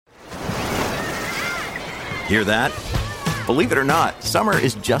Hear that? Believe it or not, summer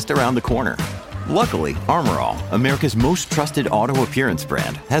is just around the corner. Luckily, Armor All, America's most trusted auto appearance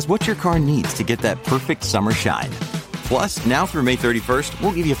brand, has what your car needs to get that perfect summer shine. Plus, now through May 31st,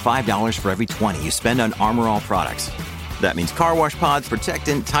 we'll give you $5 for every $20 you spend on Armor All products. That means car wash pods,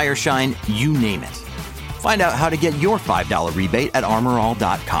 protectant, tire shine, you name it. Find out how to get your $5 rebate at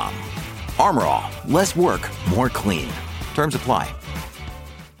armorall.com. Armor All, less work, more clean. Terms apply.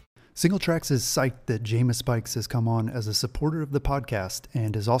 Singletracks is psyched that Jamis Bikes has come on as a supporter of the podcast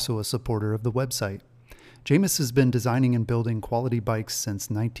and is also a supporter of the website. Jamis has been designing and building quality bikes since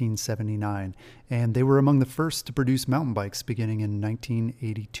 1979, and they were among the first to produce mountain bikes beginning in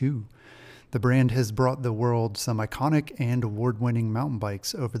 1982. The brand has brought the world some iconic and award-winning mountain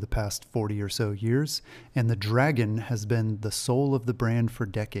bikes over the past 40 or so years, and the Dragon has been the soul of the brand for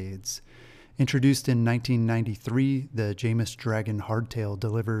decades. Introduced in 1993, the Jamis Dragon Hardtail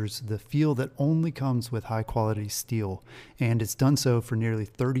delivers the feel that only comes with high-quality steel, and it's done so for nearly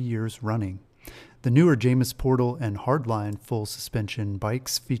 30 years running. The newer Jamis Portal and Hardline full suspension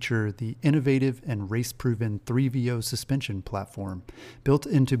bikes feature the innovative and race-proven 3VO suspension platform, built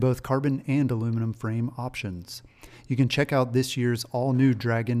into both carbon and aluminum frame options. You can check out this year's all-new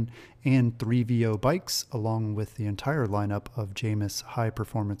Dragon and 3VO bikes, along with the entire lineup of Jamis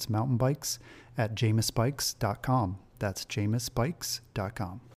high-performance mountain bikes at jamisbikes.com. That's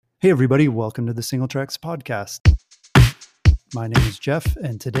jamisbikes.com. Hey everybody, welcome to the Singletracks podcast. My name is Jeff,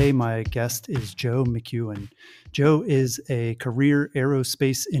 and today my guest is Joe McEwen. Joe is a career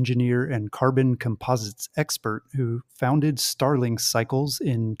aerospace engineer and carbon composites expert who founded Starling Cycles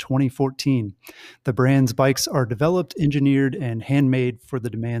in 2014. The brand's bikes are developed, engineered, and handmade for the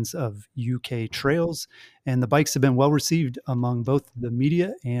demands of UK trails, and the bikes have been well received among both the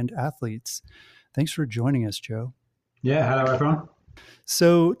media and athletes. Thanks for joining us, Joe. Yeah, hello everyone.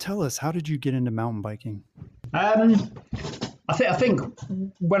 So tell us, how did you get into mountain biking? I think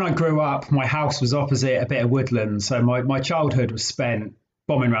when I grew up, my house was opposite a bit of woodland. So my childhood was spent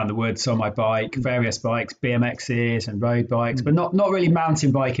bombing around the woods on my bike, various bikes, BMXs and road bikes, but not really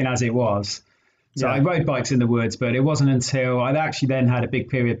mountain biking as it was. So I rode bikes in the woods, but it wasn't until I'd actually then had a big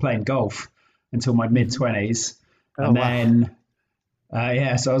period playing golf until my mid-20s. So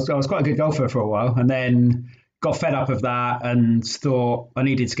I was quite a good golfer for a while, and then got fed up of that and thought I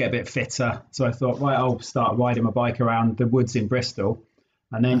needed to get a bit fitter. So I thought, right, I'll start riding my bike around the woods in Bristol,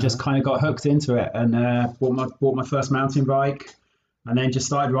 and then just kind of got hooked into it and bought my first mountain bike, and then just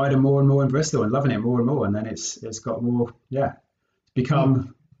started riding more and more in Bristol and loving it more and more. And then it's got more, it's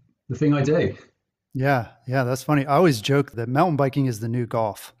become the thing I do. Yeah, that's funny. I always joke that mountain biking is the new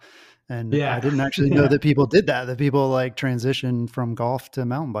golf. And I didn't actually know that people did that people like transitioned from golf to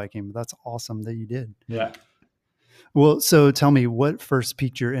mountain biking. But that's awesome that you did. Yeah. Well, so tell me, what first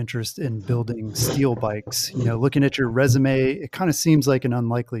piqued your interest in building steel bikes? You know, looking at your resume, it kind of seems like an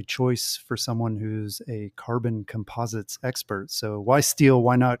unlikely choice for someone who's a carbon composites expert. So why steel?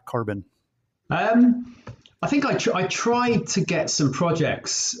 Why not carbon? I think I tried to get some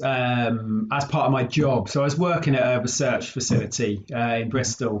projects as part of my job. So I was working at a research facility in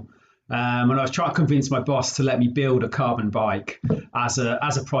Bristol. And I was trying to convince my boss to let me build a carbon bike as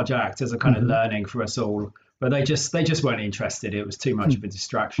a project, as a kind of learning for us all. But they just weren't interested. It was too much of a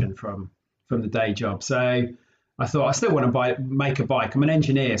distraction from the day job. So I thought I still want to make a bike. I'm an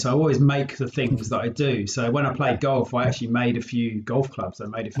engineer, so I always make the things that I do. So when I played golf, I actually made a few golf clubs. I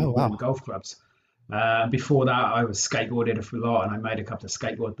made a few golf clubs. Before that, I was skateboarded a lot, and I made a couple of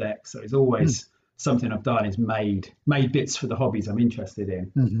skateboard decks. So it's always something I've done is made bits for the hobbies I'm interested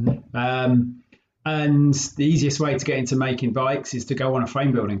in. And the easiest way to get into making bikes is to go on a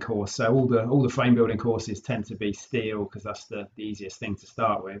frame building course. So all the frame building courses tend to be steel because that's the easiest thing to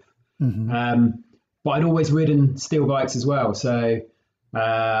start with. But I'd always ridden steel bikes as well. So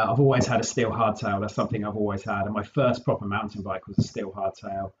I've always had a steel hardtail. That's something I've always had. And my first proper mountain bike was a steel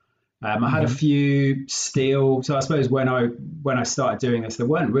hardtail. I had a few steel. So I suppose when I started doing this, there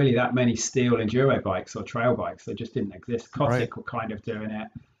weren't really that many steel enduro bikes or trail bikes. They just didn't exist. Kotick were kind of doing it.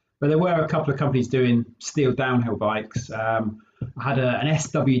 But there were a couple of companies doing steel downhill bikes. I had an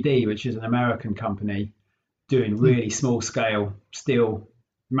SWD, which is an American company, doing really small scale steel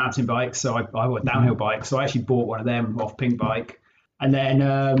mountain bikes. So I bought a downhill bike. So I actually bought one of them off Pink Bike. And then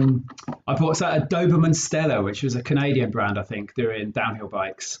I bought a Doberman Stella, which was a Canadian brand, I think, doing downhill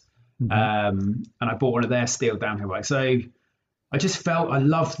bikes. And I bought one of their steel downhill bikes. So I just felt I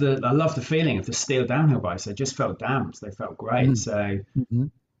loved the feeling of the steel downhill bikes. They just felt damped. They felt great. So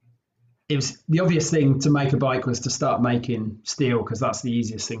it was the obvious thing to make a bike was to start making steel because that's the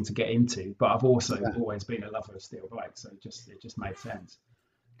easiest thing to get into. But I've also always been a lover of steel bikes, so it just made sense.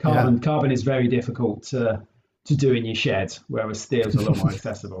 Carbon is very difficult to to do in your shed, whereas steel's a lot more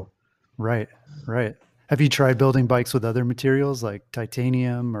accessible. Right, right. Have you tried building bikes with other materials like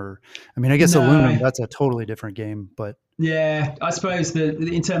titanium or, I mean, I guess aluminum, No, that's a totally different game, but yeah, I suppose that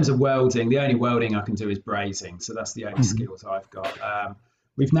in terms of welding, the only welding I can do is brazing, so that's the only Mhm. skills I've got.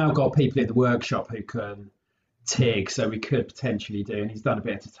 We've now got people in the workshop who can TIG, so we could potentially do, and he's done a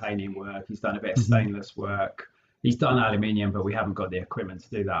bit of titanium work, he's done a bit of Mhm. stainless work, he's done aluminium, but we haven't got the equipment to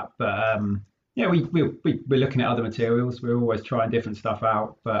do that. But yeah, we're looking at other materials. We're always trying different stuff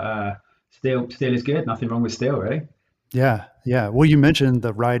out, but steel is good. Nothing wrong with steel, really. Yeah, yeah. Well, you mentioned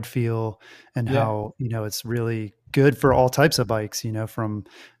the ride feel and Yeah, how, it's really good for all types of bikes, from,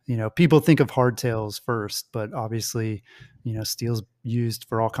 people think of hardtails first, but obviously, steel's used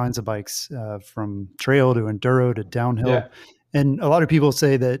for all kinds of bikes, from trail to enduro to yeah. downhill. And a lot of people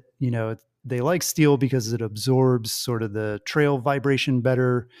say that, they like steel because it absorbs sort of the trail vibration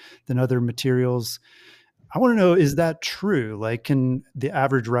better than other materials. I want to know, is that true? Like, can the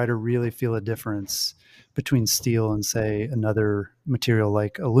average rider really feel a difference between steel and, say, another material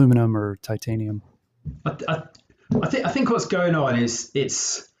like aluminum or titanium? I, I, I think what's going on is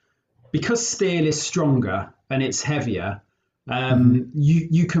it's because steel is stronger and it's heavier. Hmm.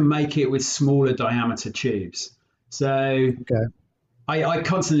 You can make it with smaller diameter tubes. So Okay. I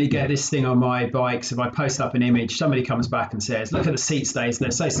constantly get this thing on my bikes. If I post up an image, somebody comes back and says, "Look at the seat stays.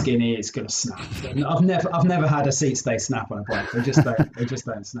 They're so skinny, it's going to snap." And I've never had a seat stay snap on a bike. They just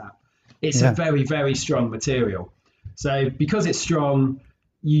don't snap. It's a Yeah. very, very strong material. So because it's strong,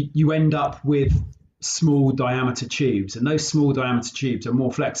 you end up with small diameter tubes, and those small diameter tubes are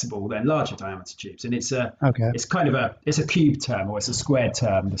more flexible than larger diameter tubes. And Okay. it's kind of it's a cube term, or it's a squared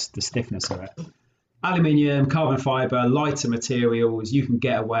term, the stiffness of it. Aluminium, carbon fiber, lighter materials, you can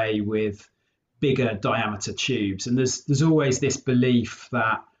get away with bigger diameter tubes. And there's always this belief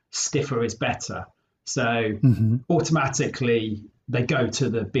that stiffer is better. So Hmm. automatically they go to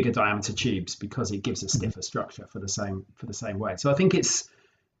the bigger diameter tubes because it gives a Hmm. stiffer structure for the same weight. So I think it's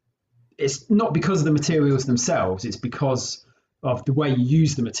not because of the materials themselves, it's because of the way you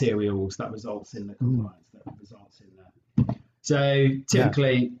use the materials that results in the compliance, that results in the so Yeah.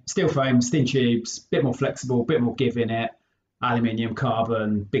 typically steel frames, thin tubes, bit more flexible, bit more give in it, aluminium,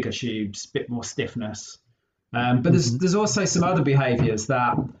 carbon, bigger tubes, bit more stiffness. But there's Hmm. there's also some other behaviours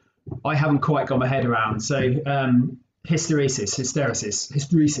that I haven't quite got my head around. So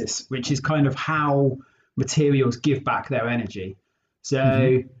hysteresis, which is kind of how materials give back their energy. Hmm.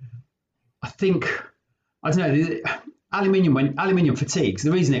 So I think I don't know. Aluminium aluminium fatigues.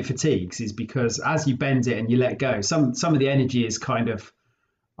 The reason it fatigues is because as you bend it and you let go, some of the energy is kind of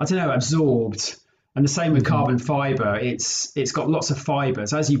I don't know absorbed. And the same with Hmm. carbon fiber. It's got lots of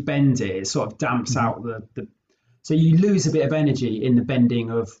fibers. As you bend it, it sort of damps Hmm. out the so you lose a bit of energy in the bending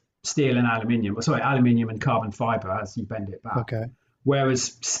of steel and aluminium. Or sorry, aluminium and carbon fiber as you bend it back. Okay.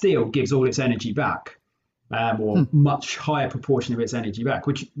 Whereas steel gives all its energy back, Hmm. or much higher proportion of its energy back,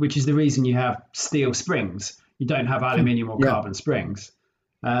 which is the reason you have steel springs. You don't have Hmm. aluminium or Yeah. carbon springs.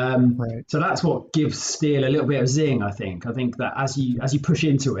 Right. So that's what gives steel a little bit of zing. I think that as you push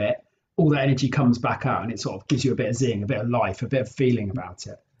into it, all the energy comes back out, and it sort of gives you a bit of zing, a bit of life, a bit of feeling about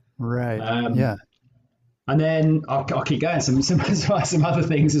it. Right. Um, Yeah. and then I'll keep going. Some other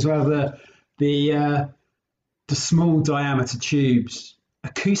things as well. The uh, the small diameter tubes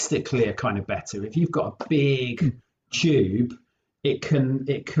acoustically are kind of better. If you've got a big Hmm. tube, it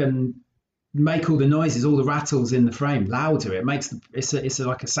can make all the noises, all the rattles in the frame louder. It makes it's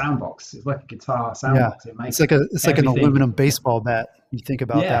like a sound box. It's like a guitar sound Yeah. box. It It's makes like an everything. aluminum baseball bat. You think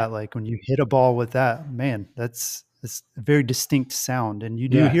about Yeah, that, like when you hit a ball with that, man, it's a very distinct sound. And you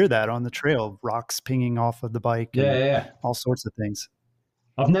do yeah, hear that on the trail, rocks pinging off of the bike yeah, and yeah. Yeah. all sorts of things.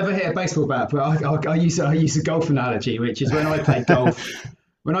 I've never hit a baseball bat, but I use a golf analogy, which is when I played golf.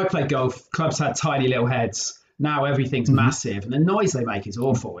 When I played golf, clubs had tiny little heads. Now everything's Hmm. massive, and the noise they make is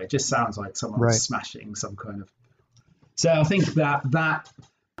awful. It just sounds like someone's Right. smashing some kind of. So I think that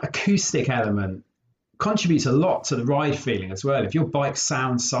acoustic element contributes a lot to the ride feeling as well. If your bike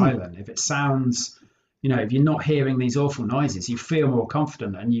sounds Hmm. silent, if it sounds, if you're not hearing these awful noises, you feel more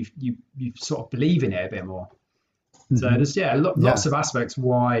confident and you sort of believe in it a bit more. So Hmm. there's Yeah. lots of aspects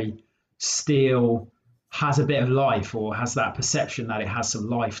why steel has a bit of life or has that perception that it has some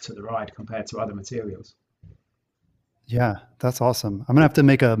life to the ride compared to other materials. Yeah, that's awesome. I'm gonna have to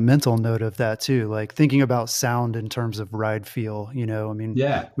make a mental note of that too. Like thinking about sound in terms of ride feel, I mean,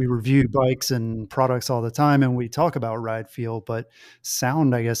 Yeah. we review bikes and products all the time and we talk about ride feel, but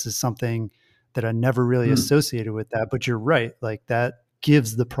sound, I guess, is something that I never really Mm. associated with that. But you're right, like that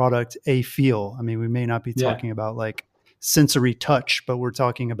gives the product a feel. I mean, we may not be Yeah. talking about like sensory touch, but we're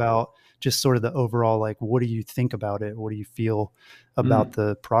talking about just sort of the overall, like, what do you think about it? What do you feel about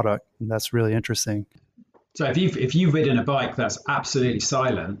the product? And that's really interesting. So if you've ridden a bike that's absolutely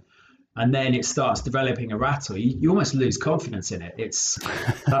silent, and then it starts developing a rattle, you almost lose confidence in it.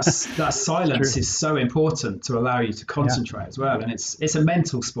 That silence is so important to allow you to concentrate as well. And it's a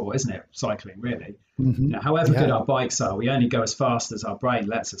mental sport, isn't it? Cycling, really. However good our bikes are, we only go as fast as our brain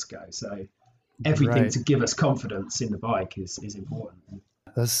lets us go. So everything to give us confidence in the bike is important.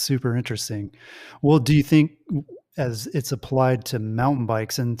 That's super interesting. Well, do you think, as it's applied to mountain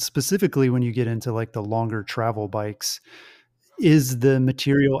bikes, and specifically when you get into like the longer travel bikes, is the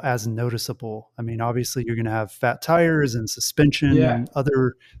material as noticeable? I mean, obviously you're going to have fat tires and suspension and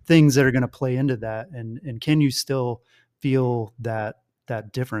other things that are going to play into that. And can you still feel that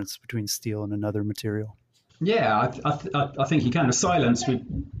difference between steel and another material? Yeah, I think you can. The silence,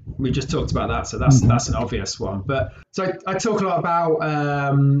 we just talked about that, so that's an obvious one. But so I talk a lot about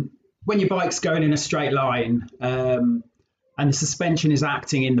when your bike's going in a straight line and the suspension is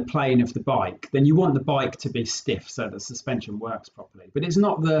acting in the plane of the bike, then you want the bike to be stiff so the suspension works properly. But it's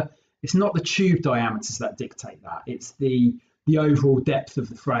not the tube diameters that dictate that. It's the overall depth of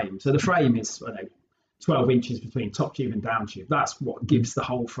the frame. So the frame is 12 inches between top tube and down tube. That's what gives the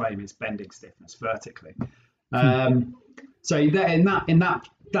whole frame its bending stiffness vertically. So in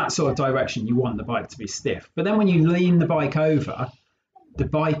that sort of direction, you want the bike to be stiff. But then when you lean the bike over, the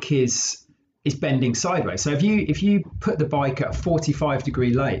bike is bending sideways. So if you put the bike at a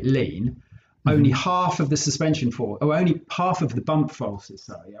 45-degree lean, only half of the suspension force, or only half of the bump forces,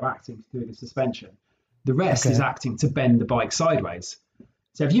 are acting through the suspension. The rest is acting to bend the bike sideways.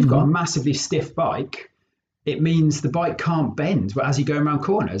 So if you've got a massively stiff bike, it means the bike can't bend. But as you go around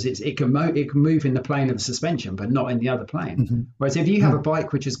corners, it can move in the plane of the suspension, but not in the other plane. Whereas if you have a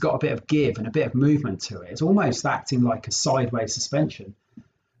bike which has got a bit of give and a bit of movement to it, it's almost acting like a sideways suspension.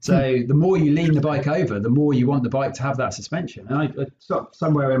 So the more you lean the bike over, the more you want the bike to have that suspension. And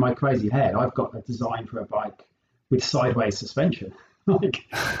somewhere in my crazy head, I've got a design for a bike with sideways suspension. It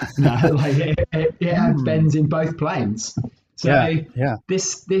bends in both planes. So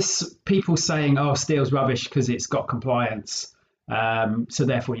this people saying, oh, steel's rubbish because it's got compliance, so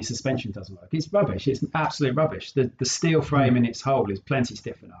therefore your suspension doesn't work. It's rubbish. It's absolute rubbish. The steel frame in its whole is plenty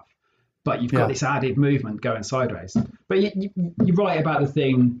stiff enough, but you've got this added movement going sideways. But you're right about the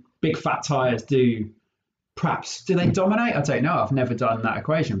thing. Big fat tires do they dominate? I don't know. I've never done that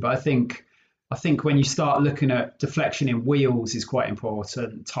equation, but I think when you start looking at deflection in wheels is quite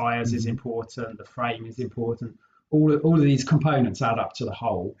important. Tires is important. The frame is important. All of these components add up to the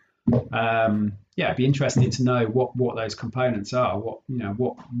whole. It'd be interesting to know what those components are, what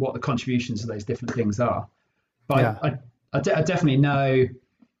the contributions of those different things are. But I definitely know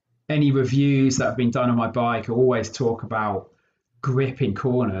any reviews that have been done on my bike always talk about grip in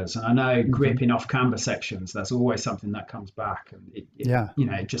corners, and I know grip in off camber sections. That's always something that comes back, and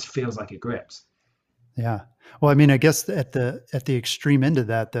it just feels like it grips. Yeah. Well, I mean, I guess at the extreme end of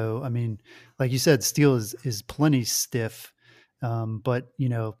that, though, I mean, like you said, steel is plenty stiff. But,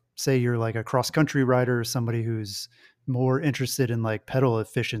 say you're like a cross country rider or somebody who's more interested in like pedal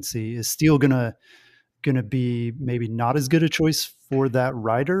efficiency, is steel gonna be maybe not as good a choice for that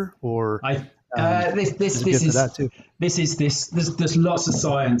rider? Or there's lots of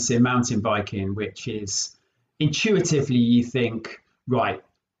science in mountain biking, which is intuitively you think, right,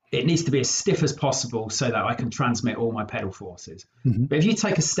 it needs to be as stiff as possible so that I can transmit all my pedal forces. But if you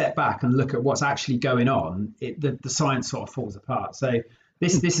take a step back and look at what's actually going on, the science sort of falls apart. So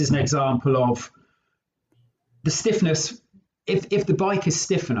this is an example of the stiffness. If the bike is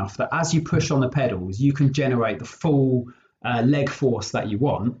stiff enough that as you push on the pedals, you can generate the full leg force that you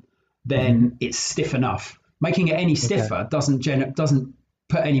want, then it's stiff enough. Making it any stiffer doesn't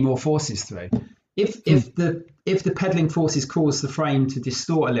put any more forces through. If the pedaling forces cause the frame to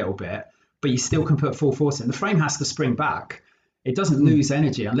distort a little bit, but you still can put full force in, the frame has to spring back. It doesn't lose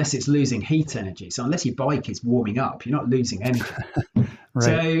energy unless it's losing heat energy. So unless your bike is warming up, you're not losing energy.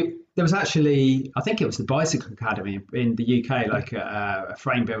 So there was actually, I think it was the Bicycle Academy in the UK, like a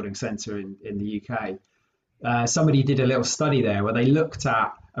frame building centre in the UK. Somebody did a little study there where they looked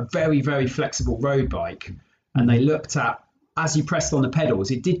at a very, very flexible road bike, and they looked at, as you pressed on the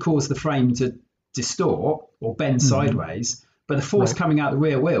pedals, it did cause the frame to distort or bend sideways, but the force coming out the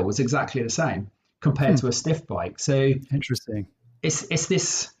rear wheel was exactly the same compared to a stiff bike. So interesting. It's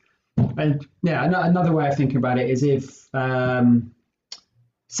this, and another way of thinking about it is if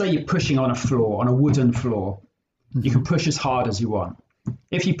say you're pushing on a wooden floor, you can push as hard as you want.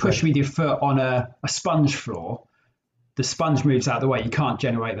 If you push with your foot on a sponge floor, the sponge moves out of the way. You can't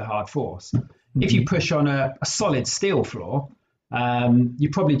generate the hard force. If you push on a solid steel floor, you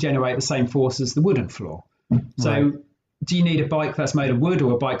probably generate the same force as the wooden floor. So Right. do you need a bike that's made of wood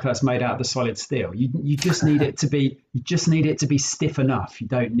or a bike that's made out of the solid steel? You just need it to be stiff enough. You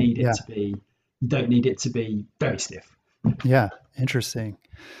don't need it Yeah. to be very stiff. Yeah. Interesting.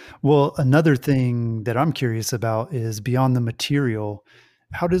 Well, another thing that I'm curious about is beyond the material,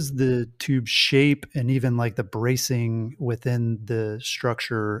 how does the tube shape and even like the bracing within the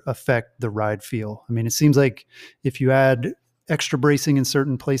structure affect the ride feel? I mean, it seems like if you add extra bracing in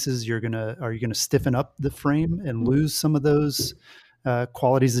certain places, are you gonna stiffen up the frame and lose some of those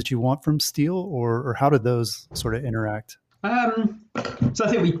qualities that you want from steel, or how do those sort of interact? So I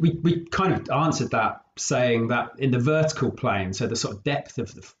think we kind of answered that saying that in the vertical plane, so the sort of depth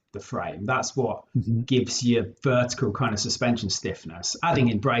of the frame, that's what Hmm. gives you vertical kind of suspension stiffness. Adding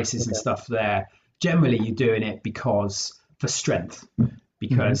in braces and Okay. stuff there, generally you're doing it for strength, Hmm.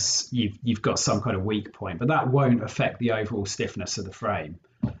 because you've got some kind of weak point, but that won't affect the overall stiffness of the frame.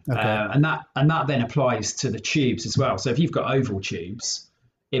 Okay. And that then applies to the tubes as well. So if you've got oval tubes,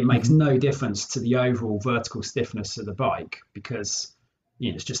 it makes Hmm. no difference to the overall vertical stiffness of the bike, because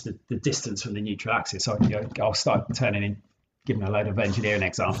it's just the distance from the neutral axis. So I'll start giving a load of engineering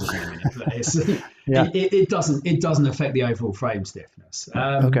examples in a minute. But Yeah. it doesn't affect the overall frame stiffness.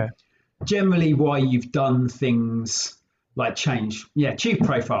 Okay. Generally, why you've done things like change, tube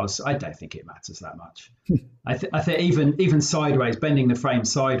profiles, I don't think it matters that much. I think even sideways, bending the frame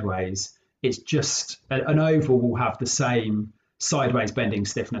sideways, it's just an oval will have the same sideways bending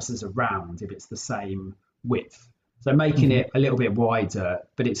stiffness as a round if it's the same width. So making Hmm. it a little bit wider,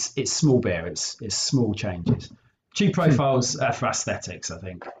 but it's small beer, it's small changes. Tube profiles are for aesthetics, I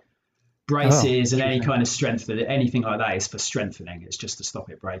think. Oh, Braces and any interesting. kind of strengthening, anything like that is for strengthening. It's just to stop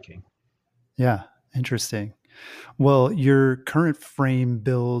it breaking. Yeah. Interesting. Well, your current frame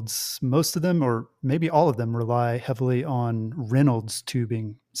builds, most of them, or maybe all of them, rely heavily on Reynolds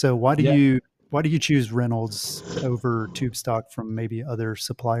tubing. So Yeah. why do you choose Reynolds over tube stock from maybe other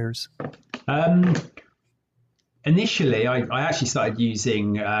suppliers? Um, Initially, I actually started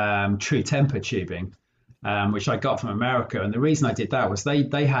using True Temper tubing, which I got from America. And the reason I did that was they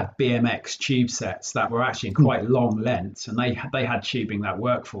had BMX tube sets that were actually in Hmm. quite long lengths, and they had tubing that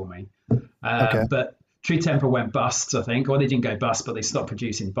worked for me. Okay. But True Temper went bust, I think, or they didn't go bust, but they stopped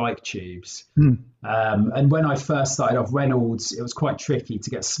producing bike tubes. Hmm. And when I first started off Reynolds, it was quite tricky to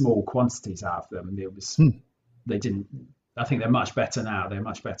get small quantities out of them. Hmm. They didn't. I think they're much better now. They're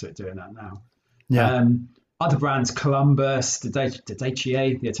much better at doing that now. Yeah. Other brands, Columbus,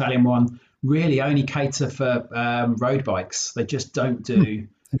 Dacia, the Italian one, really only cater for road bikes. They just don't Hmm. do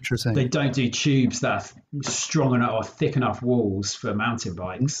Interesting. they don't do tubes that are strong enough or thick enough walls for mountain Hmm.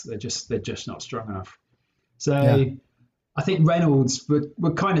 bikes. They're just not strong enough. So Yeah. I think Reynolds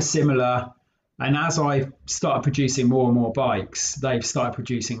were kind of similar. And as I started producing more and more bikes, they've started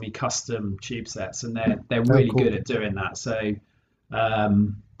producing me custom tube sets, and they're Oh, really good cool. at doing that. So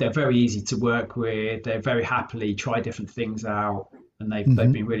they're very easy to work with. They very happily try different things out, and they've Hmm.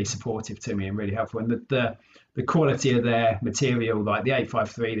 been really supportive to me and really helpful. And the quality of their material, like the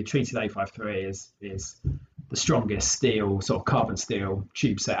 853, the treated 853, is the strongest steel, sort of carbon steel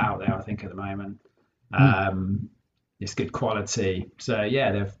tube set out there, I think, at the moment. Hmm. Um, it's good quality. So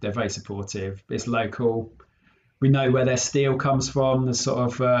yeah, they're very supportive. It's local. We know where their steel comes from. There's sort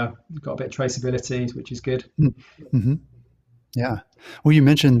of got a bit of traceability, which is good. Mm-hmm. Yeah. Well, you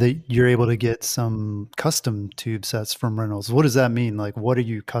mentioned that you're able to get some custom tube sets from Reynolds. What does that mean? Like, what are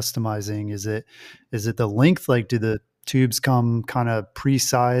you customizing? Is it the length? Like, do the tubes come kind of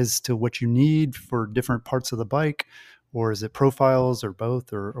pre-sized to what you need for different parts of the bike, or is it profiles, or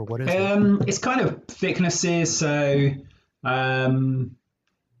both, or what is it? It's kind of thicknesses. So um,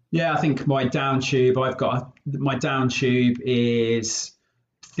 yeah, I think my down tube is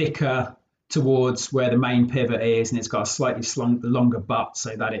thicker towards where the main pivot is, and it's got a slightly longer butt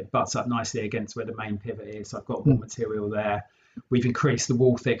so that it butts up nicely against where the main pivot is. So I've got more Hmm. material there. We've increased the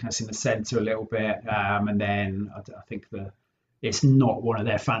wall thickness in the center a little bit, and then I think it's not one of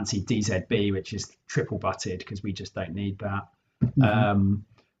their fancy DZB, which is triple butted, because we just don't need that. Hmm. Um,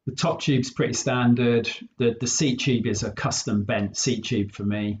 the top tube's pretty standard. The seat tube is a custom bent seat tube for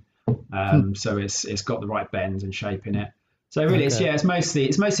me, Hmm. so it's got the right bend and shape in it. So really, Okay. it's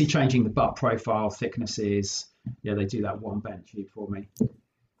mostly changing the butt profile, thicknesses. Yeah, they do that one bent tube for me.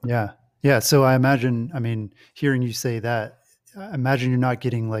 Yeah. Yeah. So I imagine, I mean, hearing you say that, I imagine you're not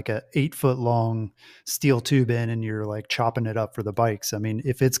getting like a 8 foot long steel tube in and you're like chopping it up for the bikes. I mean,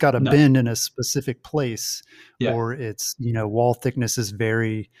 if it's got a No, bend in a specific place, yeah, or it's, wall thicknesses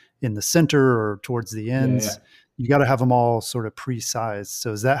vary in the center or towards the yeah, yeah. ends, you got to have them all sort of pre-sized.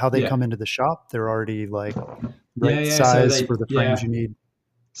 So is that how they Yeah. come into the shop? They're already like Yeah, right yeah. size for the frames you need.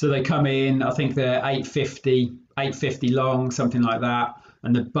 So they come in, I think they're 850 long, something like that.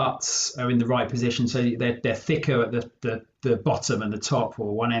 And the butts are in the right position. So they're thicker at the bottom and the top,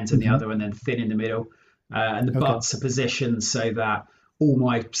 or one end and the other, and then thin in the middle. And the butts are positioned so that all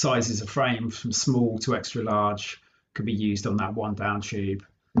my sizes of frames, from small to extra large, could be used on that one down tube.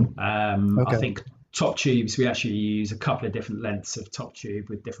 I think top tubes, we actually use a couple of different lengths of top tube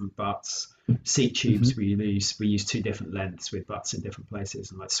with different butts. Seat tubes, we use two different lengths with butts in different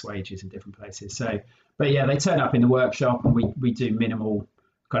places, and like swages in different places. So, but yeah, they turn up in the workshop, and we do minimal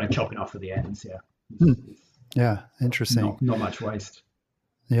kind of chopping off at the ends. Yeah. Yeah. Interesting. Not much waste.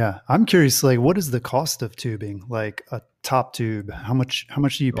 Yeah. I'm curious, like, what is the cost of tubing? Like a top tube, how much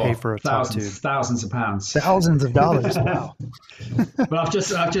do you pay for a top tube? Thousands of pounds. Thousands of dollars. Wow. But I've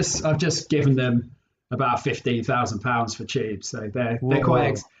just given them about £15,000 for tubes. So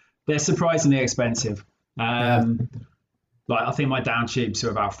they're surprisingly expensive. Like I think my down tubes are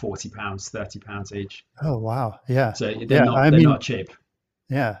about £40, £30 each. Oh, wow. Yeah. So they're not cheap.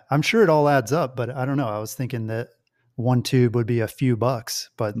 Yeah. I'm sure it all adds up, but I don't know. I was thinking that one tube would be a few bucks,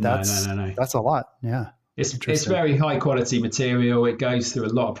 but that's a lot. Yeah. It's very high quality material. It goes through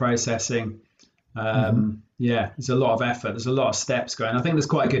a lot of processing. Yeah, there's a lot of effort. There's a lot of steps going. I think there's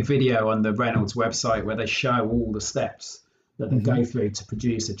quite a good video on the Reynolds website where they show all the steps that they go through to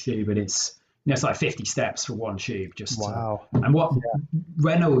produce a tube, and it's like 50 steps for one tube. And what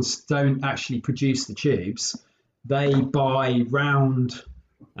Reynolds don't actually produce the tubes. They buy round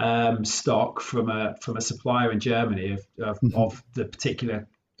stock from a supplier in Germany of the particular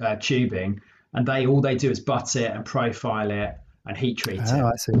tubing, and all they do is butt it and profile it and heat treat it.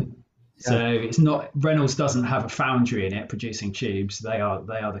 I see. So it's not, Reynolds doesn't have a foundry in it producing tubes. They are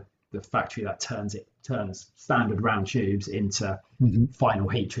the factory that turns standard round tubes into final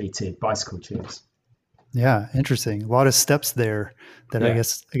heat treated bicycle tubes. Yeah, interesting. A lot of steps there that I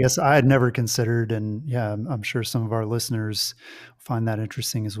guess I had never considered, and I'm sure some of our listeners find that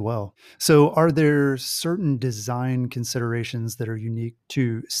interesting as well. So, are there certain design considerations that are unique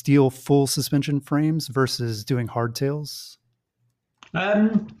to steel full suspension frames versus doing hardtails?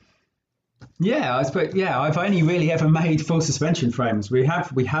 I suppose. I've only really ever made full suspension frames. We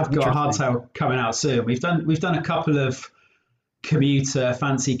have got a hardtail coming out soon. We've done a couple of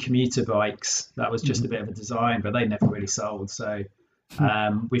fancy commuter bikes. That was just a bit of a design, but they never really sold. So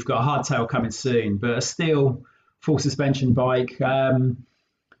we've got a hardtail coming soon, but a steel full suspension bike.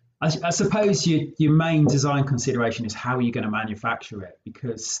 I suppose your main design consideration is how you're going to manufacture it,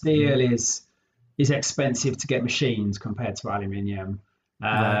 because steel is expensive to get machined compared to aluminium.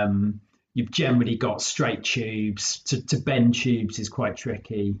 You've generally got straight tubes. To bend tubes is quite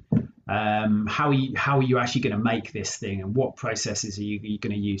tricky. How are you actually going to make this thing, and what processes are you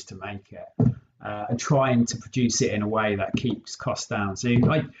going to use to make it? And trying to produce it in a way that keeps costs down. So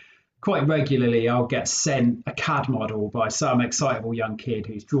quite regularly I'll get sent a CAD model by some excitable young kid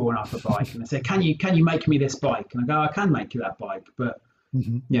who's drawn up a bike, and they say, can you make me this bike? And I go, I can make you that bike, but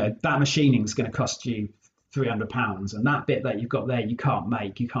that machining is going to cost you £300, and that bit that you've got there you can't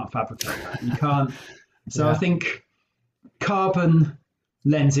fabricate that. You can't. So I think carbon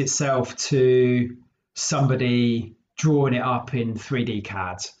lends itself to somebody drawing it up in 3D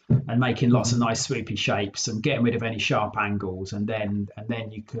CAD and making lots of nice swoopy shapes and getting rid of any sharp angles, and then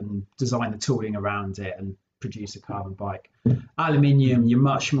you can design the tooling around it and produce a carbon bike. Aluminium, you're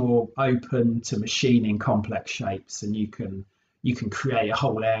much more open to machining complex shapes, and you can create a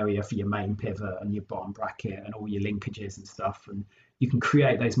whole area for your main pivot and your bottom bracket and all your linkages and stuff, and you can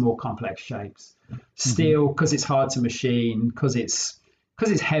create those more complex shapes. Steel, because it's hard to machine, because it's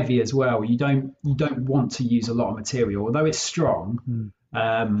heavy as well, you don't want to use a lot of material. Although it's strong,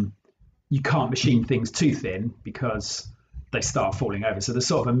 you can't machine things too thin because they start falling over. So there's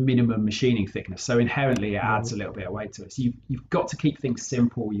sort of a minimum machining thickness. So inherently it adds a little bit of weight to it. So you've got to keep things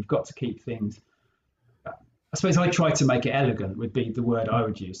simple. You've got to keep things, I suppose I try to make it elegant would be the word I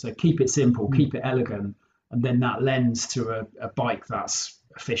would use. So keep it simple, keep it elegant, and then that lends to a bike that's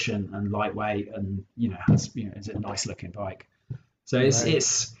efficient and lightweight and is a nice looking bike. So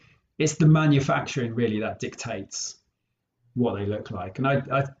it's the manufacturing really that dictates what they look like. And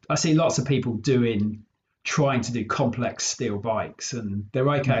I see lots of people trying to do complex steel bikes, and they're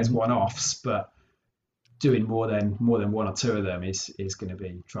okay as one-offs, but doing more than one or two of them is going to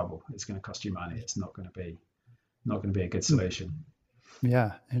be trouble. It's going to cost you money. It's not going to be a good solution.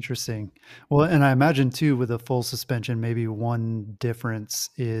 Yeah, interesting. Well, and I imagine too, with a full suspension, maybe one difference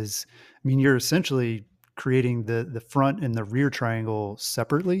is, you're essentially creating the front and the rear triangle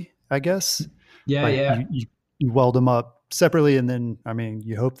separately, I guess. Yeah, you weld them up separately, and then, I mean,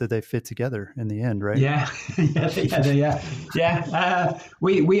 you hope that they fit together in the end, right? Yeah, yeah.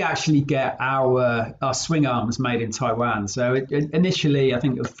 We actually get our swing arms made in Taiwan. So initially, I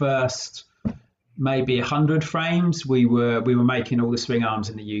think the first maybe 100 frames, we were making all the swing arms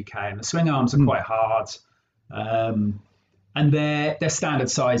in the UK, and the swing arms are quite hard, and they're standard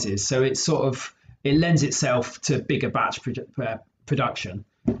sizes. So it lends itself to bigger batch production.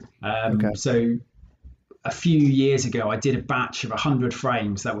 So a few years ago, I did a batch of 100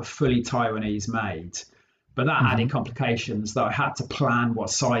 frames that were fully Taiwanese made, but that added complications that I had to plan what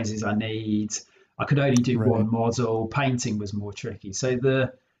sizes I need. I could only do one model. Painting was more tricky. So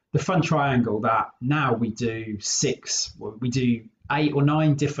the front triangle that now we do 8 or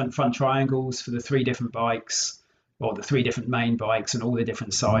 9 different front triangles for the 3 different bikes, or the 3 different main bikes, and all the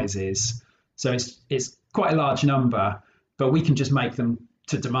different sizes. So it's quite a large number, but we can just make them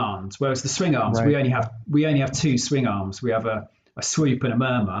to demand. Whereas the swing arms, we only have 2 swing arms. We have a swoop and a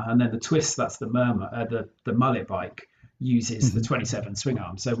murmur, and then the twist, that's the murmur. The mullet bike uses the 27 swing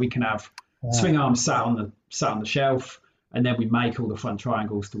arms. So we can have swing arms sat on the shelf, and then we make all the front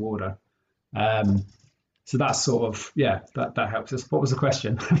triangles to order. So that's sort of, that helps us. What was the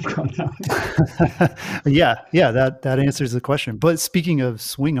question? Yeah, that answers the question. But speaking of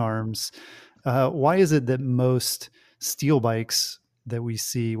swing arms, why is it that most steel bikes that we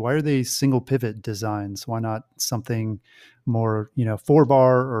see, why are they single pivot designs? Why not something more,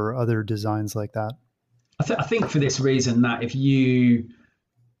 4-bar or other designs like that? I think for this reason, that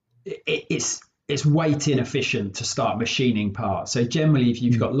it's weight inefficient to start machining parts. So generally, if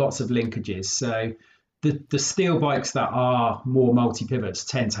you've got lots of linkages, so the steel bikes that are more multi-pivots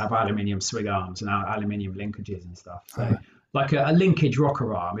tend to have aluminium swing arms and aluminium linkages and stuff. So like a linkage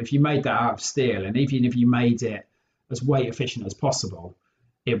rocker arm, if you made that out of steel, and even if you made it as weight efficient as possible,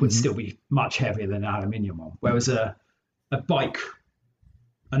 it would still be much heavier than an aluminium one. Whereas a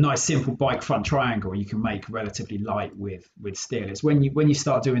nice simple bike front triangle, you can make relatively light with steel. It's when you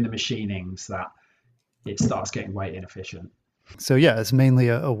start doing the machinings that it starts getting weight inefficient. So yeah, it's mainly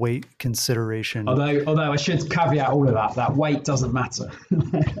a weight consideration. Although I should caveat all of that weight doesn't matter.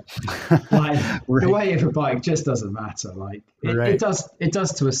 The weight of a bike just doesn't matter. It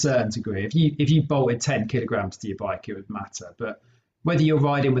does to a certain degree. If you bolted 10 kilograms to your bike, it would matter. But whether you're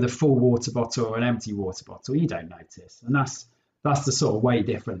riding with a full water bottle or an empty water bottle, you don't notice. And that's the sort of weight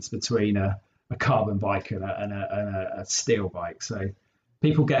difference between a carbon bike and a steel bike. So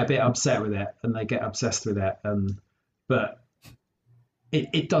people get a bit upset with it, and they get obsessed with it. But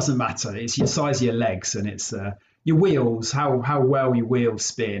it doesn't matter. It's your size of your legs, and it's your wheels, how well your wheels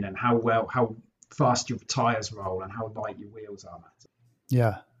spin, and how fast your tires roll, and how light your wheels are matter.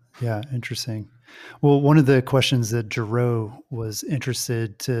 Yeah, interesting. Well, one of the questions that Gero was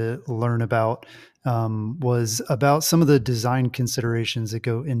interested to learn about was about some of the design considerations that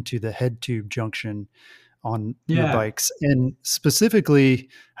go into the head tube junction on your bikes, and specifically,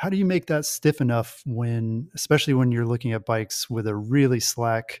 how do you make that stiff enough especially when you're looking at bikes with a really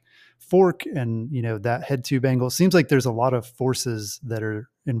slack fork and that head tube angle? It seems like there's a lot of forces that are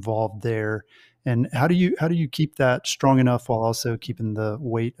involved there. And how do you keep that strong enough while also keeping the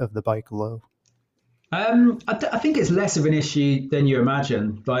weight of the bike low? I think it's less of an issue than you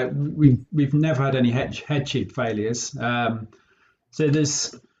imagine. Like we've never had any head tube failures. So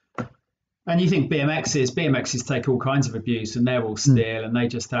there's. And you think BMXs take all kinds of abuse, and they're all steel, and they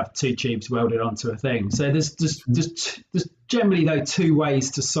just have 2 tubes welded onto a thing. So there's generally though 2 ways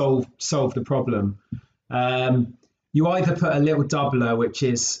to solve the problem. You either put a little doubler, which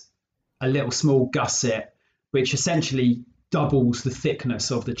is a little small gusset, which essentially doubles the thickness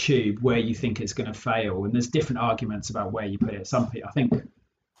of the tube where you think it's going to fail. And there's different arguments about where you put it. Some people,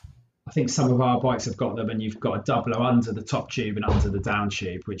 I think some of our bikes have got them, and you've got a doubler under the top tube and under the down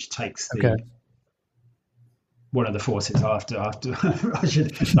tube, which takes one of the forces after. I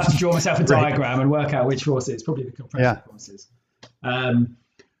should have to draw myself a diagram and work out which force it is. Probably the compression forces.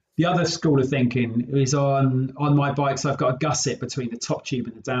 The other school of thinking is on my bikes, I've got a gusset between the top tube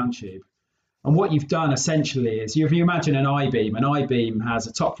and the down tube. And what you've done essentially is, if you imagine an I-beam has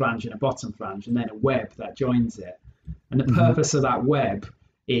a top flange and a bottom flange, and then a web that joins it. And the purpose of that web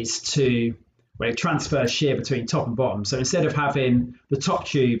is it transfers shear between top and bottom. So instead of having the top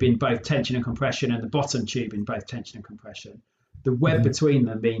tube in both tension and compression and the bottom tube in both tension and compression, the web between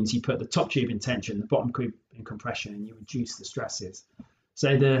them means you put the top tube in tension, the bottom tube in compression, and you reduce the stresses.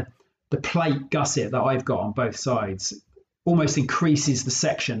 So the plate gusset that I've got on both sides almost increases the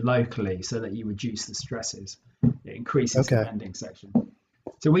section locally so that you reduce the stresses. It increases the bending section.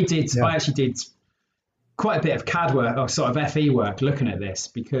 So I actually did quite a bit of CAD work, or sort of FE work, looking at this,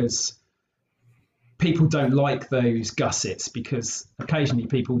 because people don't like those gussets because occasionally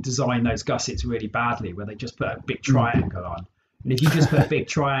people design those gussets really badly where they just put a big triangle on. And if you just put a big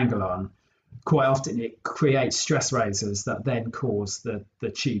triangle on, quite often it creates stress razors that then cause the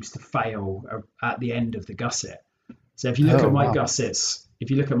tubes to fail at the end of the gusset. So if you look at my gussets,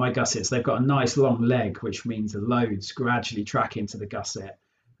 they've got a nice long leg, which means the loads gradually track into the gusset,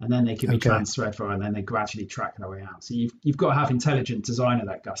 and then they can be transferred for, and then they gradually track their way out. So you've got to have intelligent design of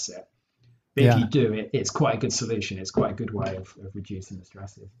that gusset. But if you do it, it's quite a good solution. It's quite a good way of reducing the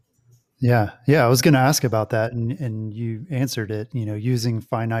stresses. Yeah. I was going to ask about that, and you answered it. Using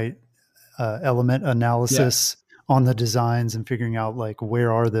finite element analysis on the designs and figuring out like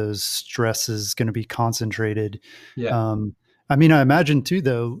where are those stresses going to be concentrated. I imagine too,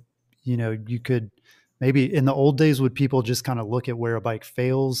 though, you could maybe in the old days, would people just kind of look at where a bike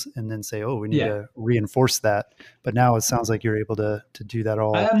fails and then say, oh, we need to reinforce that. But now it sounds like you're able to do that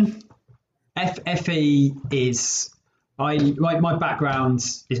all. FE is, my background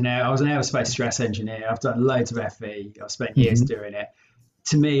is I was an aerospace stress engineer. I've done loads of FE. I've spent years doing it.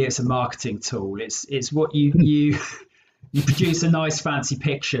 To me, it's a marketing tool. It's what you produce a nice fancy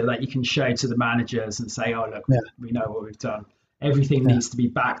picture that you can show to the managers and say, oh, look, we know what we've done. Everything needs to be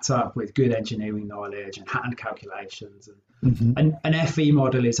backed up with good engineering knowledge and hand calculations. And an FE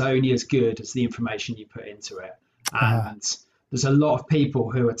model is only as good as the information you put into it. And there's a lot of people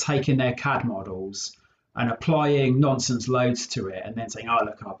who are taking their CAD models and applying nonsense loads to it and then saying, oh,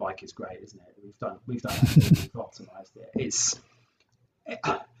 look, our bike is great, isn't it? We've done it, we've optimized it. It's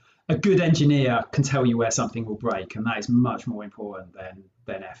a good engineer can tell you where something will break, and that is much more important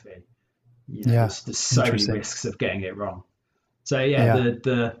than FE. There's so many risks of getting it wrong. So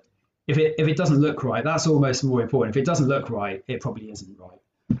if it doesn't look right, that's almost more important. If it doesn't look right, it probably isn't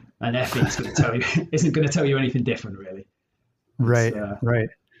right, and FE isn't going to tell you anything different, really. Right.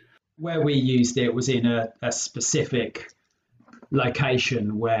 Where we used it was in a specific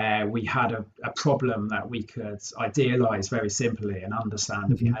location where we had a problem that we could idealize very simply and understand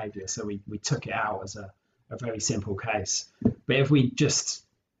the behavior. So we took it out as a very simple case. But if we just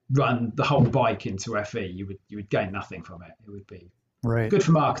run the whole bike into FE, you would gain nothing from it. It would be good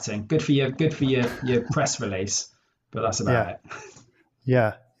for marketing, good for your press release, but that's about it.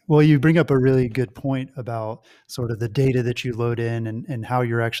 Yeah. Well, you bring up a really good point about sort of the data that you load in and how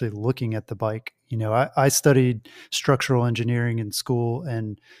you're actually looking at the bike. I studied structural engineering in school,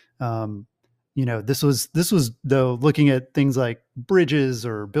 and this was though looking at things like bridges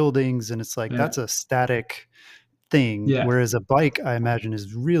or buildings, and it's like that's a static thing. Whereas a bike, I imagine,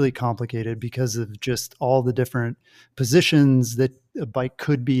 is really complicated because of just all the different positions that a bike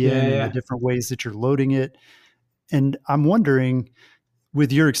could be in and the different ways that you're loading it. And I'm wondering,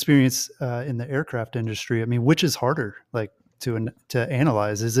 with your experience in the aircraft industry, which is harder, like to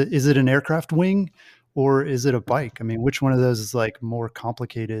analyze? Is it an aircraft wing or is it a bike? Which one of those is like more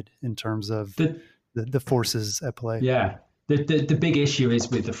complicated in terms of the forces at play? Yeah, the big issue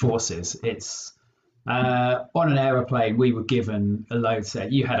is with the forces. It's on an aeroplane, we were given a load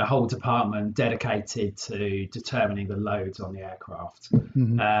set. You had a whole department dedicated to determining the loads on the aircraft.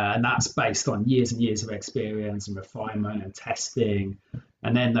 And that's based on years and years of experience and refinement and testing.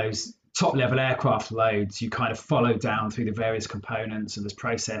 And then those top level aircraft loads, you kind of follow down through the various components, and there's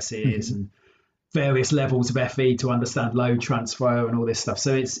processes and various levels of FE to understand load transfer and all this stuff.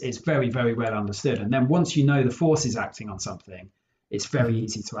 So it's very, very well understood. And then once you know the forces acting on something, it's very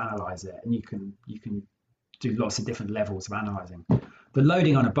easy to analyze it, and you can do lots of different levels of analyzing. The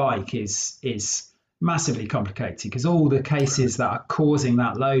loading on a bike is massively complicated because all the cases that are causing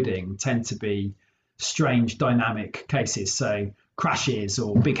that loading tend to be strange dynamic cases. So crashes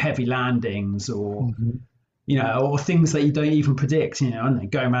or big heavy landings or or things that you don't even predict, and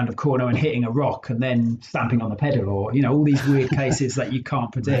going around a corner and hitting a rock and then stamping on the pedal, or all these weird cases that you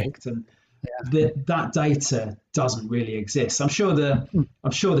can't predict. And that data doesn't really exist. I'm sure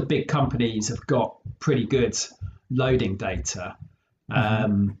the big companies have got pretty good loading data,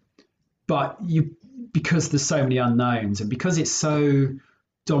 but because there's so many unknowns and because it's so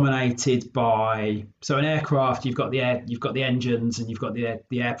dominated by an aircraft, you've got the engines and you've got the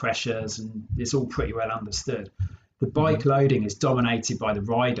air pressures, and it's all pretty well understood. The bike loading is dominated by the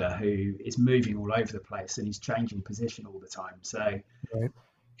rider, who is moving all over the place and he's changing position all the time. So.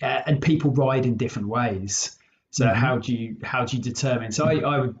 And people ride in different ways. So how do you determine? So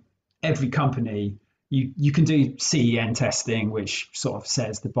I would, every company, you can do CEN testing, which sort of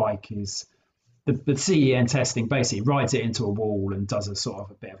says the bike is the CEN testing basically rides it into a wall and does a sort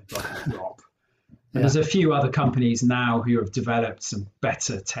of a bit of a drop. And there's a few other companies now who have developed some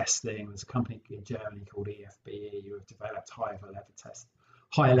better testing. There's a company in Germany called EFBE who have developed higher level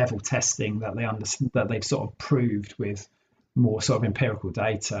higher level testing that that they've sort of proved with more sort of empirical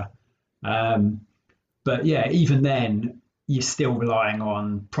data. But yeah, even then, you're still relying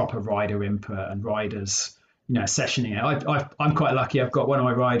on proper rider input and riders, sessioning it. I'm quite lucky. I've got one of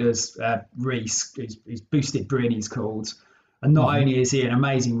my riders, Reese, he's Boosted Bryn, he's called. And not only is he an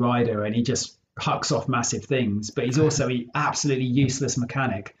amazing rider and he just hucks off massive things, but he's also an absolutely useless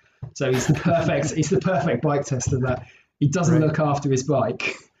mechanic. So he's the perfect bike tester, that he doesn't look after his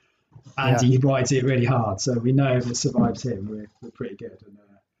bike and he rides it really hard. So we know if it survives him, we're pretty good. And,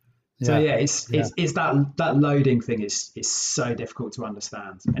 so it's that loading thing is so difficult to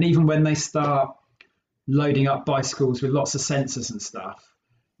understand. And even when they start loading up bicycles with lots of sensors and stuff,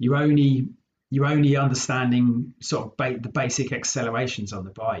 you're only understanding sort of the basic accelerations on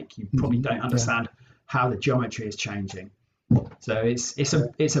the bike. You probably don't understand how the geometry is changing. So it's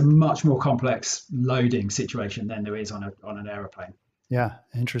a much more complex loading situation than there is on an aeroplane. Yeah,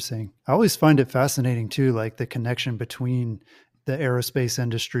 interesting. I always find it fascinating too, like the connection between the aerospace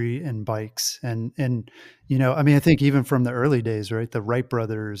industry and bikes. And I think even from the early days, right? The Wright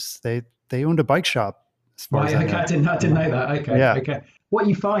brothers, they owned a bike shop. As far as I didn't know that. Okay. Yeah. Okay. What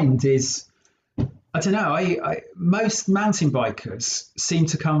you find is, I don't know, most mountain bikers seem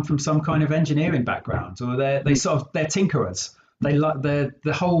to come from some kind of engineering background, or they're tinkerers. They like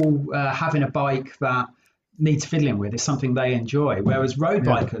the whole having a bike that needs fiddling with is something they enjoy. Whereas road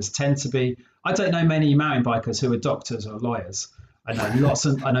bikers tend to be, I don't know many mountain bikers who are doctors or lawyers. I know lots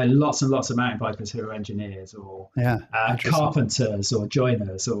and lots of mountain bikers who are engineers or carpenters or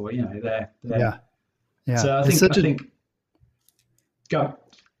joiners, or they're. So I think go.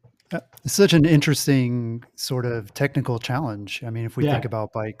 It's such an interesting sort of technical challenge. I mean, if we think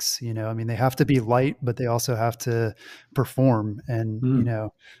about bikes, they have to be light, but they also have to perform.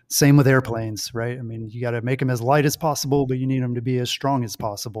 And, same with airplanes, right? I mean, you got to make them as light as possible, but you need them to be as strong as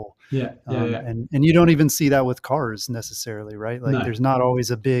possible. And you don't even see that with cars necessarily, right? Like there's not always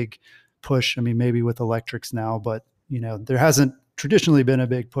a big push. I mean, maybe with electrics now, but, there hasn't traditionally been a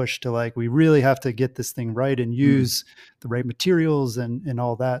big push to like, we really have to get this thing right and use the right materials and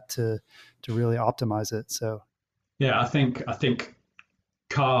all that to really optimize it. So I think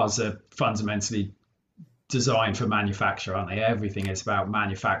cars are fundamentally designed for manufacture, aren't they? Everything is about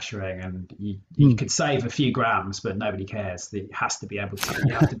manufacturing, and you could save a few grams, but nobody cares. It has to be able to,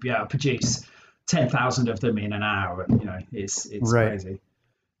 you have to be able to produce 10,000 of them in an hour. It's crazy.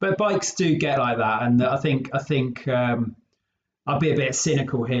 But bikes do get like that, and I think I'll be a bit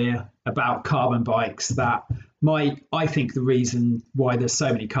cynical here about carbon bikes. That I think the reason why there's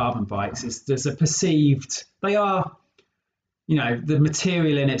so many carbon bikes is there's a perceived, they are, the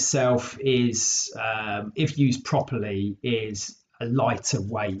material in itself is, if used properly, is a lighter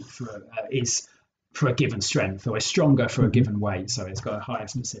weight for a given strength, or is stronger for a given weight. So it's got a higher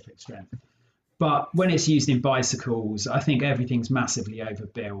specific strength. But when it's used in bicycles, I think everything's massively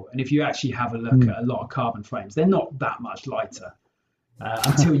overbuilt. And if you actually have a look at a lot of carbon frames, they're not that much lighter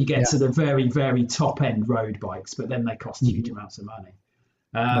until you get to the very, very top end road bikes. But then they cost huge amounts of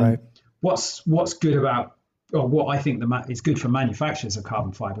money. What's good about, or what I think is good for manufacturers of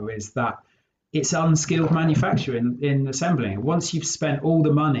carbon fiber, is that it's unskilled manufacturing in assembling. Once you've spent all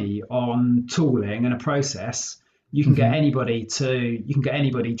the money on tooling and a process, you can get anybody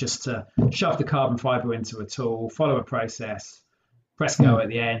just to shove the carbon fiber into a tool, follow a process, press go at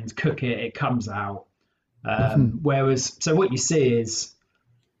the end, cook it, it comes out. So what you see is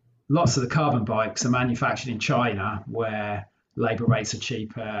lots of the carbon bikes are manufactured in China, where labor rates are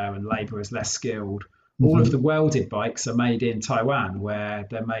cheaper and labor is less skilled. All of the welded bikes are made in Taiwan, where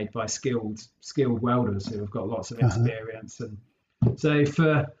they're made by skilled welders who have got lots of experience. And so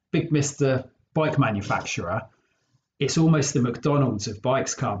for big Mr. Bike manufacturer, it's almost the McDonald's of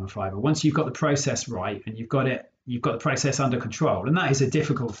bikes carbon fiber. Once you've got the process right and you've got the process under control, and that is a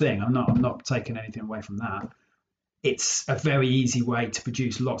difficult thing. I'm not taking anything away from that. It's a very easy way to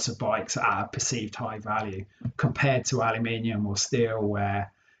produce lots of bikes at a perceived high value, compared to aluminium or steel,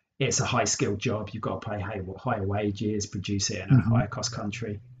 where it's a high skilled job. You've got to pay higher wages, produce it in a higher cost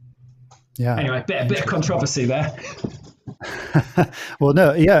country. Yeah. Anyway, bit of controversy there. Well,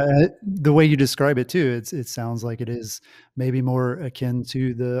 no, yeah, the way you describe it too, it sounds like it is maybe more akin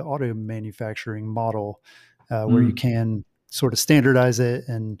to the auto manufacturing model, where you can sort of standardize it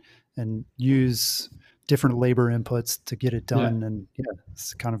and use different labor inputs to get it done. And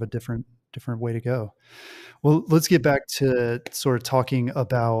it's kind of a different way to go. Well, let's get back to sort of talking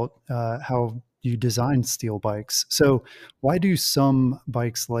about how you design steel bikes. So why do some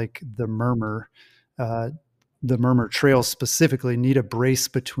bikes like the Murmur Trail specifically need a brace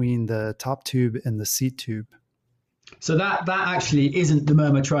between the top tube and the seat tube? So that actually isn't the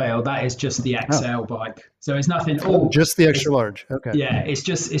Murmur Trail. That is just the XL bike. So it's nothing. Just the extra large. Okay. Yeah, it's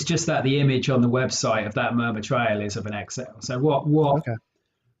just that the image on the website of that Murmur Trail is of an XL. So what Okay.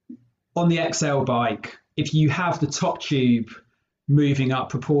 on the XL bike, if you have the top tube moving up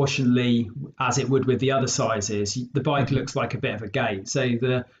proportionally as it would with the other sizes, the bike looks like a bit of a gate. So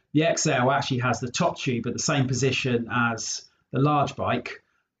the XL actually has the top tube at the same position as the large bike,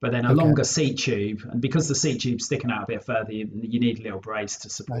 but then a longer seat tube. And because the seat tube's sticking out a bit further, you need a little brace to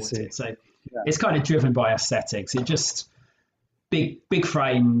support it. So it's kind of driven by aesthetics. It just big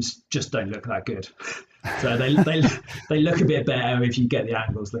frames just don't look that good. So they look a bit better if you get the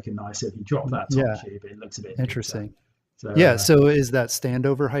angles looking nicer. If you drop that top tube, it looks a bit interesting. So, so is that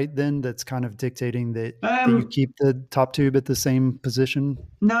standover height then that's kind of dictating that you keep the top tube at the same position?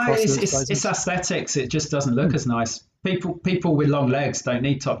 No, it's aesthetics. It just doesn't look as nice. People with long legs don't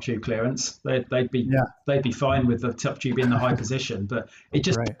need top tube clearance. They'd be fine with the top tube in the high position, but it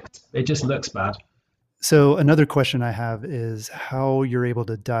just looks bad. So another question I have is how you're able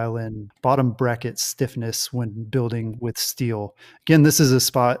to dial in bottom bracket stiffness when building with steel. Again, this is a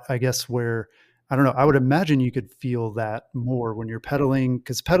spot, I guess, where, I don't know, I would imagine you could feel that more when you're pedaling,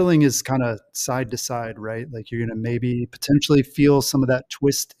 because pedaling is kind of side to side, right? Like you're going to maybe potentially feel some of that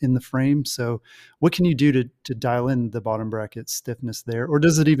twist in the frame. So what can you do to dial in the bottom bracket stiffness there? Or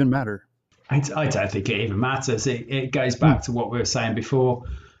does it even matter? I don't think it even matters. It goes back to what we were saying before.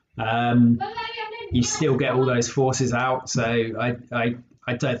 You still get all those forces out, so I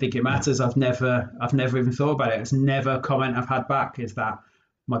don't think it matters. I've never even thought about it. It's never a comment I've had back is that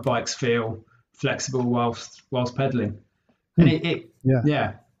my bikes feel flexible whilst pedaling, and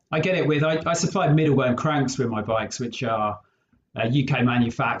I get it with I supply Middleburn cranks with my bikes, which are UK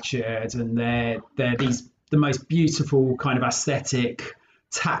manufactured, and they're the most beautiful kind of aesthetic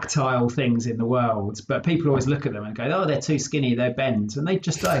tactile things in the world, but people always look at them and go, oh, they're too skinny, they bend, and they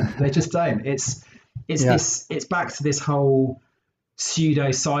just don't. It's back to this whole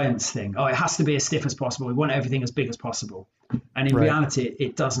pseudoscience thing. Oh, it has to be as stiff as possible. We want everything as big as possible. And in reality,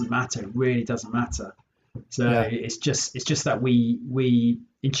 it doesn't matter. It really doesn't matter. So it's just that we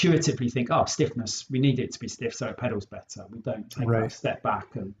intuitively think, oh, stiffness, we need it to be stiff so it pedals better. We don't take a step back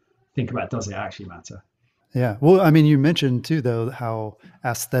and think about, does it actually matter? Yeah. Well, I mean, you mentioned too, though, how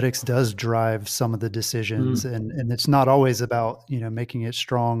aesthetics does drive some of the decisions, and it's not always about, making it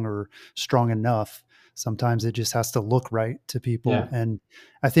strong or strong enough. Sometimes it just has to look right to people. Yeah. And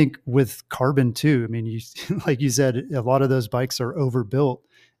I think with carbon too, I mean, you, like you said, a lot of those bikes are overbuilt,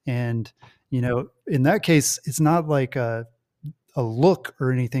 and, in that case, it's not like a look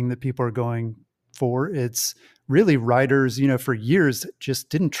or anything that people are going for. It's really riders, for years just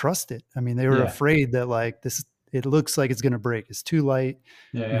didn't trust it. I mean, they were afraid that like this, it looks like it's going to break. It's too light,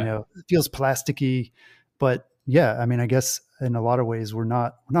 it feels plasticky, but I mean, I guess in a lot of ways, we're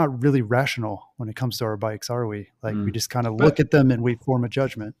not really rational when it comes to our bikes, are we? Like we just kind of look at them and we form a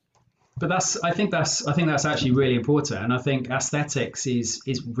judgment. But I think that's actually really important. And I think aesthetics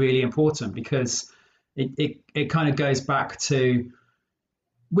is really important because it kind of goes back to,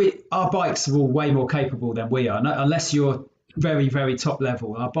 our bikes are all way more capable than we are. Unless you're very, very top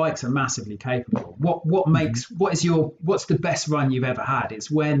level, our bikes are massively capable. What's the best run you've ever had? It's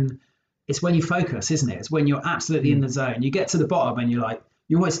when you focus, isn't it? It's when you're absolutely in the zone. You get to the bottom and you're like,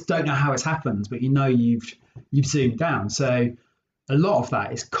 you almost don't know how it's happened, but you've zoomed down. So a lot of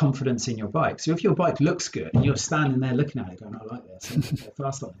that is confidence in your bike. So if your bike looks good and you're standing there looking at it going, I like this, I'm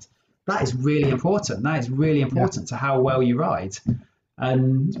fast on this, that is really important. That is really important to how well you ride.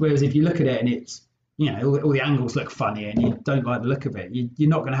 And whereas if you look at it and it's, all the angles look funny and you don't like the look of it, you're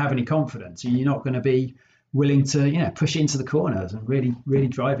not going to have any confidence. You're not going to be willing to, push it into the corners and really, really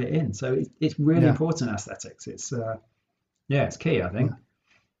drive it in. So it's really important, aesthetics. It's, it's key, I think.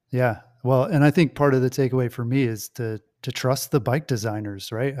 Yeah. Well, and I think part of the takeaway for me is to trust the bike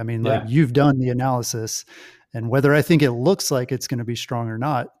designers, right? I mean, like you've done the analysis, and whether I think it looks like it's going to be strong or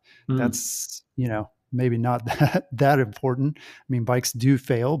not, that's, maybe not that important. I mean, bikes do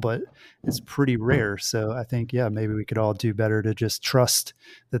fail, but it's pretty rare. So I think, maybe we could all do better to just trust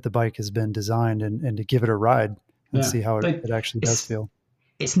that the bike has been designed and to give it a ride and see how it actually does feel.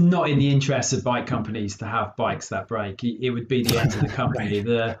 It's not in the interest of bike companies to have bikes that break. It would be the end of the company.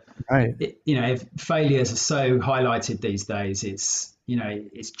 If failures are so highlighted these days, it's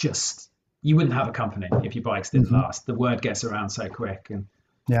just, you wouldn't have a company if your bikes didn't last. The word gets around so quick, and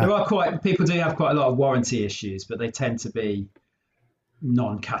people do have quite a lot of warranty issues, but they tend to be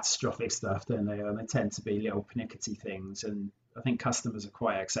non-catastrophic stuff, don't they? And they tend to be little pernickety things, and I think customers are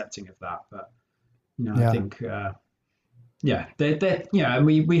quite accepting of that. But I think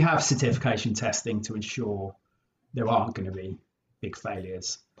we have certification testing to ensure there aren't going to be big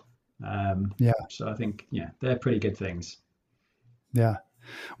failures. Yeah. So I think, they're pretty good things. Yeah.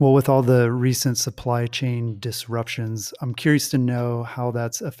 Well, with all the recent supply chain disruptions, I'm curious to know how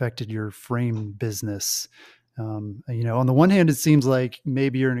that's affected your frame business. On the one hand, it seems like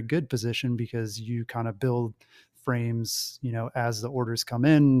maybe you're in a good position because you kind of build frames, as the orders come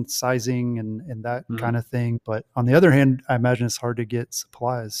in, sizing and that kind of thing. But on the other hand, I imagine it's hard to get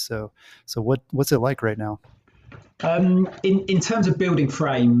supplies. So what's it like right now? In terms of building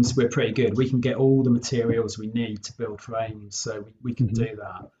frames, we're pretty good. We can get all the materials we need to build frames, so we can do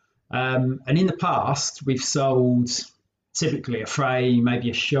that. And in the past, we've sold typically a frame,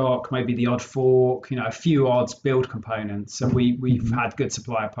 maybe a shock, maybe the odd fork, a few odds build components, and we've had good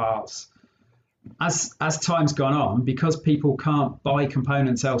supply of parts. As time's gone on, because people can't buy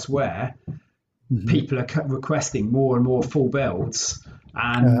components elsewhere, people are requesting more and more full builds.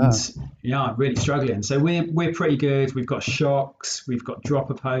 And I'm really struggling. So we're pretty good. We've got shocks, we've got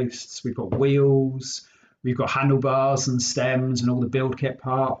dropper posts, we've got wheels, we've got handlebars and stems and all the build kit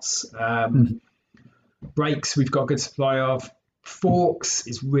parts. Brakes, we've got good supply of. Forks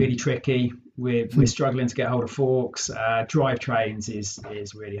is really tricky. We're struggling to get hold of forks. Drivetrains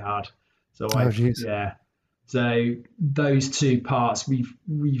is really hard. So so those two parts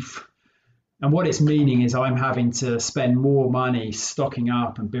we've. And what it's meaning is I'm having to spend more money stocking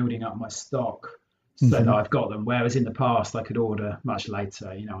up and building up my stock so that I've got them. Whereas in the past, I could order much later,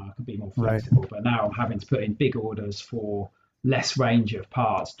 I could be more flexible. Right. But now I'm having to put in big orders for less range of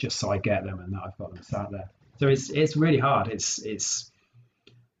parts just so I get them and that I've got them sat there. So it's really hard. It's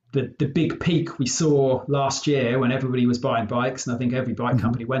the big peak we saw last year when everybody was buying bikes, and I think every bike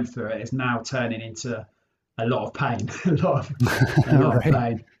company went through it, is now turning into a lot of pain, a lot of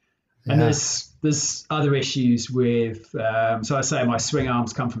pain. And there's other issues with, so I say my swing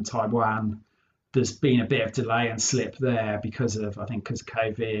arms come from Taiwan. There's been a bit of delay and slip there because of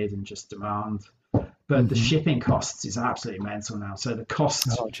COVID and just demand. But the shipping costs is absolutely mental now. So the cost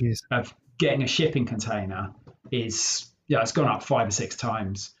of getting a shipping container it's gone up 5 or 6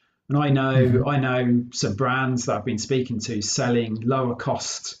 times. And I know some brands that I've been speaking to selling lower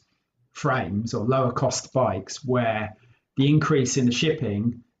cost frames or lower cost bikes where the increase in the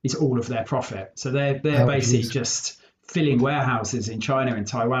shipping is all of their profit. So they're basically just filling warehouses in China and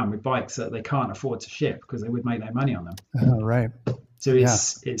Taiwan with bikes that they can't afford to ship because they would make no money on them. Oh, right. So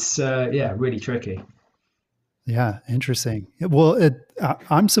it's really tricky. Yeah, interesting. Well,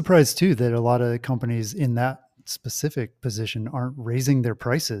 I'm surprised too that a lot of companies in that specific position aren't raising their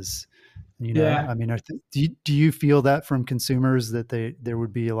prices. I mean, do you feel that from consumers that there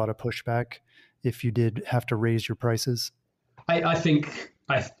would be a lot of pushback if you did have to raise your prices? I think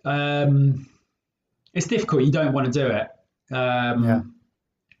it's difficult. You don't want to do it.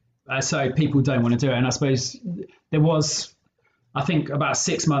 So people don't want to do it. And I suppose I think about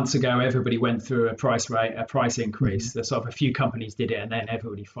 6 months ago, everybody went through a price increase. There's sort of a few companies did it and then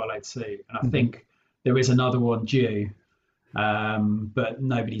everybody followed suit. And I think there is another one due, but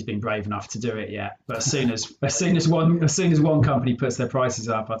nobody's been brave enough to do it yet. But as soon as one company puts their prices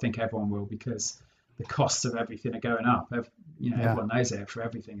up, I think everyone will, because the costs of everything are going up. Everyone knows it. For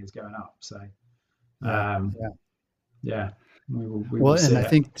everything is going up. So, we will see. And I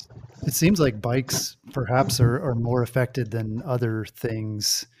think it seems like bikes perhaps are more affected than other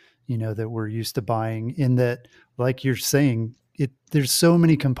things, that we're used to buying. In that, like you're saying, there's so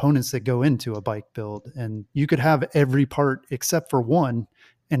many components that go into a bike build, and you could have every part except for one,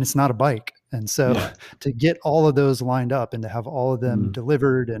 and it's not a bike. And so, to get all of those lined up and to have all of them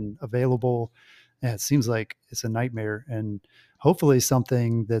delivered and available. Yeah, it seems like it's a nightmare, and hopefully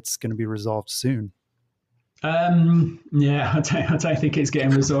something that's going to be resolved soon. I don't think it's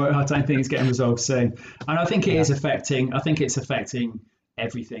getting resolved. I don't think it's getting resolved soon, and I think it is affecting. I think it's affecting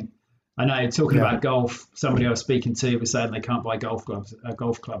everything. I know. Talking about golf, somebody I was speaking to was saying they can't buy golf clubs at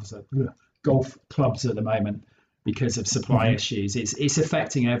the moment because of supply issues. It's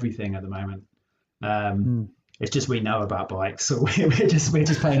affecting everything at the moment. It's just we know about bikes, so we're just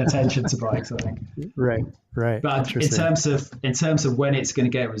paying attention to bikes, I think. Right. But in terms of when it's going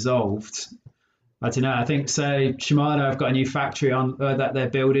to get resolved, I don't know. I think so. Shimano have got a new factory on that they're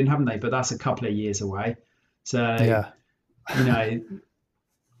building, haven't they? But that's a couple of years away. So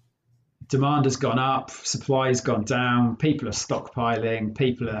demand has gone up, supply has gone down, people are stockpiling,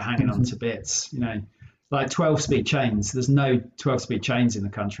 people are hanging on to bits. Like 12-speed chains. There's no 12-speed chains in the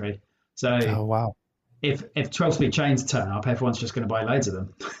country. So. Oh wow. If 12-speed chains turn up, everyone's just going to buy loads of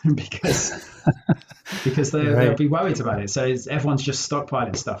them because they'll be worried about it. So everyone's just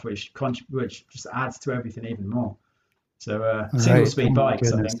stockpiling stuff, which just adds to everything even more. So single-speed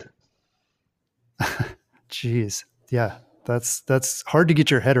bikes, I think. Geez. Yeah. That's hard to get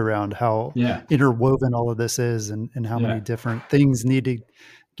your head around how Yeah, interwoven all of this is, and how many yeah. different things need to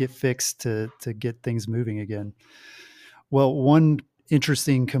get fixed to get things moving again. Well, one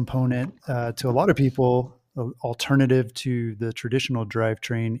interesting component to a lot of people, alternative to the traditional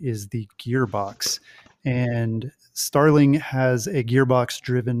drivetrain, is the gearbox. And Starling has a gearbox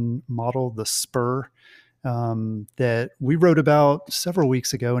driven model, the Spur, that we wrote about several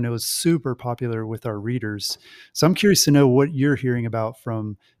weeks ago, and it was super popular with our readers. So I'm curious to know what you're hearing about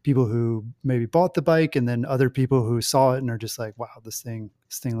from people who maybe bought the bike, and then other people who saw it and are just like, wow, this thing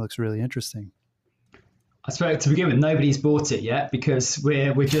looks really interesting. I suppose to begin with, nobody's bought it yet because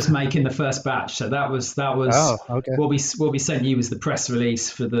we're just making the first batch. So that was Oh, okay. what we sent you was the press release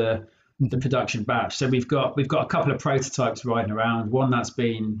for the Mhm. production batch. So we've got a couple of prototypes riding around. One that's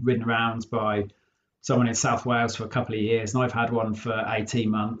been ridden around by someone in South Wales for a couple of years, and I've had one for 18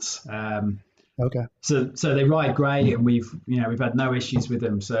 months. Okay. So they ride great, and we've had no issues with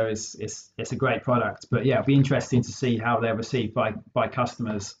them. So it's a great product. But yeah, it'll be interesting to see how they're received by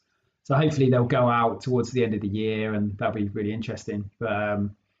customers. So hopefully they'll go out towards the end of the year, and that'll be really interesting. But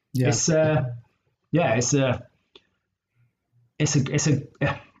Yeah. it's yeah,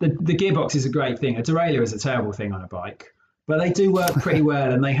 the gearbox is a great thing. A derailleur is a terrible thing on a bike, but they do work pretty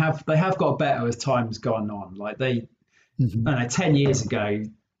well, and they have got better as time's gone on. Like I Mhm. don't know, 10 years ago,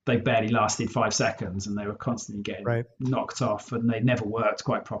 they barely lasted 5 seconds, and they were constantly getting Right. knocked off, and they never worked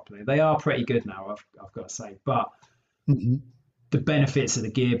quite properly. They are pretty good now, I've got to say, but Mhm. the benefits of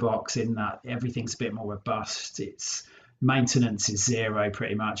the gearbox in that everything's a bit more robust. It's maintenance is zero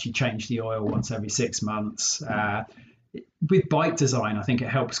pretty much. You change the oil once every 6 months. With bike design, I think it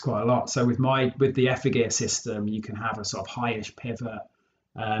helps quite a lot. So with the Effigear system, you can have a sort of high-ish pivot.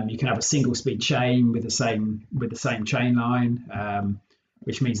 You can have a single speed chain with the same chain line,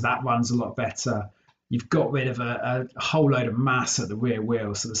 which means that runs a lot better. You've got rid of a whole load of mass at the rear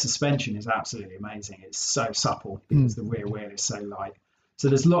wheel, so the suspension is absolutely amazing. It's so supple because the rear wheel is so light. So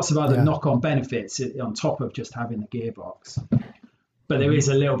there's lots of other Yeah. knock-on benefits on top of just having the gearbox. But there is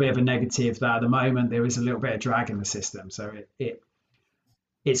a little bit of a negative that at the moment there is a little bit of drag in the system. So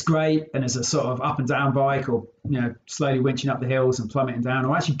it's great, and as a sort of up and down bike, or slowly winching up the hills and plummeting down,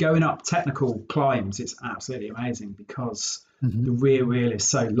 or actually going up technical climbs, it's absolutely amazing because Mhm. the rear wheel is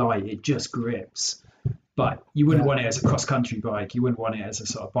so light, it just grips. But you wouldn't Yeah. want it as a cross country bike. You wouldn't want it as a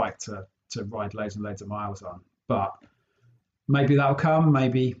sort of bike to ride loads and loads of miles on. But maybe that'll come.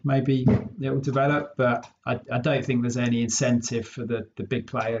 Maybe it will develop. But I don't think there's any incentive for the big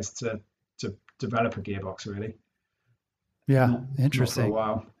players to develop a gearbox really. Yeah. Not for a Interesting.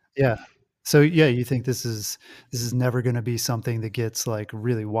 while. Yeah. So yeah, you think this is never going to be something that gets like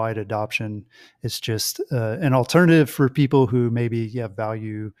really wide adoption. It's just an alternative for people who maybe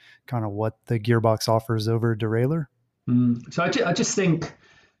value kind of what the gearbox offers over derailleur. So I just think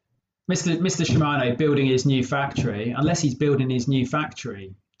Mr. Shimano building his new factory, unless he's building his new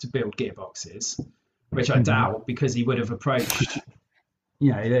factory to build gearboxes, which I doubt, because he would have approached,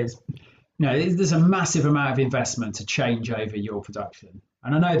 there's a massive amount of investment to change over your production.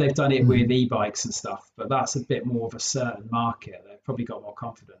 And I know they've done it with e-bikes and stuff, but that's a bit more of a certain market. They've probably got more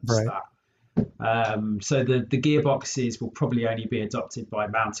confidence Right. so the gearboxes will probably only be adopted by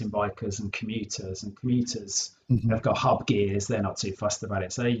mountain bikers and commuters. And commuters have got hub gears; they're not too fussed about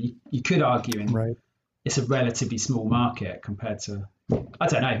it. So you could argue Right. it's a relatively small market compared to. I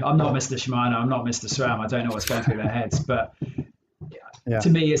don't know. I'm not Mr. Shimano. I'm not Mr. SRAM. I don't know what's going through their heads, but Yeah. to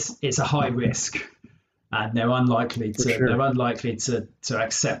me, it's a high risk, and they're unlikely to sure. to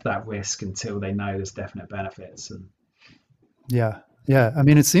accept that risk until they know there's definite benefits. And Yeah. Yeah. I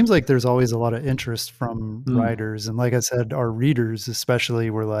mean, it seems like there's always a lot of interest from riders. And like I said, our readers especially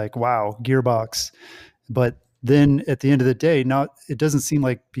were like, wow, gearbox. But then at the end of the day, it doesn't seem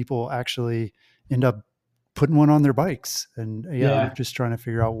like people actually end up putting one on their bikes. And I'm just trying to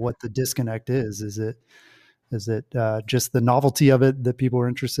figure out what the disconnect is. Is it just the novelty of it that people are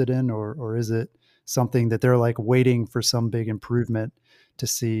interested in, or is it something that they're like waiting for some big improvement to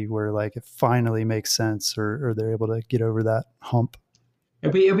see where like it finally makes sense, or they're able to get over that hump?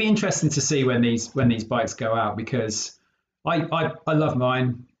 it'll be interesting to see when these bikes go out, because I love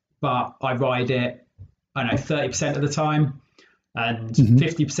mine, but I ride it, I don't know, 30% of the time, and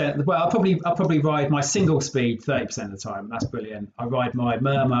 50% of the I'll probably ride my single speed 30% of the time. That's brilliant. I ride my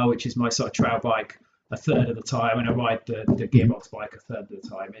Murmur, which is my sort of trail bike, a third of the time, and I ride the gearbox bike a third of the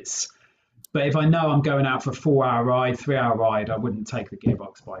time. But if I know I'm going out for a 4-hour ride, 3-hour ride, I wouldn't take the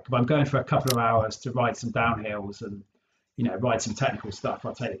gearbox bike. If I'm going for a couple of hours to ride some downhills and ride some technical stuff,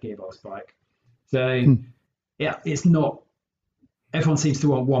 I'll take the gearbox bike. So yeah, it's not everyone seems to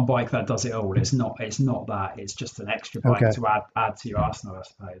want one bike that does it all. It's not that. It's just an extra bike Okay. to add to your arsenal, I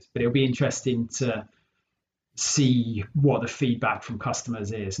suppose. But it'll be interesting to see what the feedback from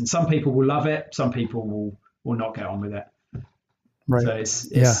customers is. And some people will love it. Some people will not get on with it. Right. So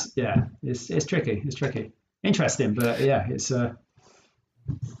it's tricky. It's tricky. Interesting, but yeah, it's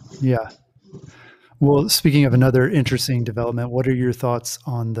Yeah. Well, speaking of another interesting development, what are your thoughts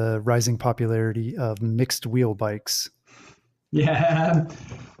on the rising popularity of mixed wheel bikes? yeah,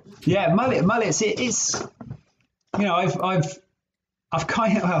 mullets. It's I've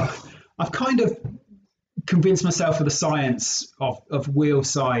kind of convinced myself of the science of wheel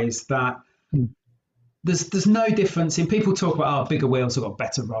size that there's no difference in people talk about bigger wheels have got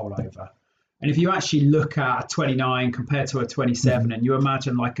better rollover. And if you actually look at a 29 compared to a 27 and you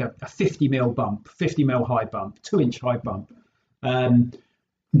imagine like a 50 mil bump, 50 mil high bump, 2-inch high bump,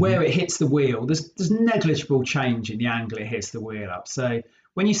 where it hits the wheel, there's negligible change in the angle it hits the wheel up. So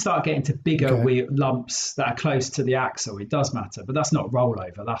when you start getting to bigger wheel lumps that are close to the axle, it does matter, but that's not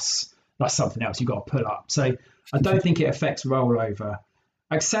rollover. That's something else you've got to pull up. So I don't think it affects rollover.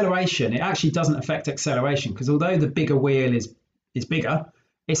 Acceleration, it actually doesn't affect acceleration because although the bigger wheel is bigger,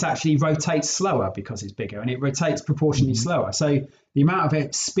 it actually rotates slower because it's bigger and it rotates proportionally slower. So the amount of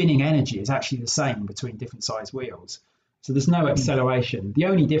it spinning energy is actually the same between different size wheels. So there's no acceleration. The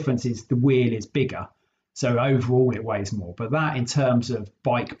only difference is the wheel is bigger. So overall it weighs more. But that in terms of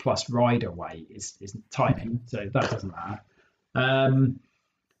bike plus rider weight is tiny. So that doesn't matter.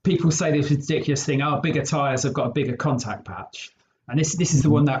 People say this ridiculous thing, bigger tyres have got a bigger contact patch. And this is the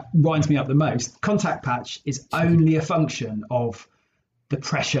one that winds me up the most. Contact patch is only a function of the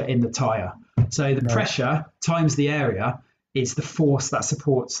pressure in the tyre. So the pressure times the area is the force that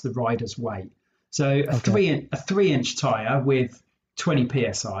supports the rider's weight. So a 3-inch tyre with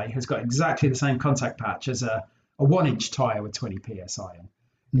 20 psi has got exactly the same contact patch as a 1-inch tyre with 20 psi in.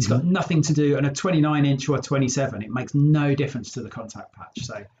 It's got nothing to do, and a 29-inch or a 27, it makes no difference to the contact patch.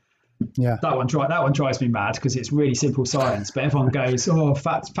 So that one drives me mad because it's really simple science. But everyone goes,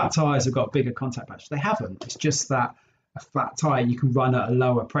 fat tyres have got a bigger contact patch. They haven't. It's just that a flat tyre you can run at a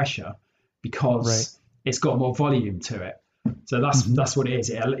lower pressure because it's got more volume to it. So that's what it is.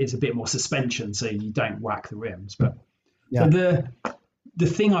 It's a bit more suspension, so you don't whack the rims. But so the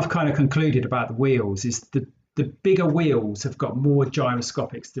thing I've kind of concluded about the wheels is the bigger wheels have got more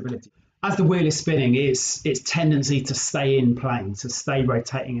gyroscopic stability. As the wheel is spinning, its tendency to stay in plane, to stay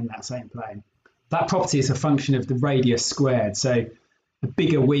rotating in that same plane. That property is a function of the radius squared. So a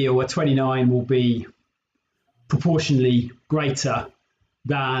bigger wheel, a 29, will be proportionally greater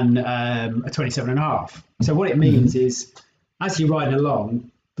than a 27.5. So what it means is, as you're riding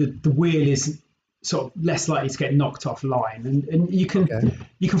along, the wheel is sort of less likely to get knocked off line, and you can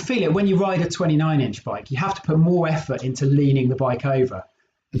feel it when you ride a 29-inch bike. You have to put more effort into leaning the bike over.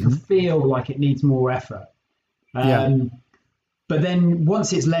 You can feel like it needs more effort. But then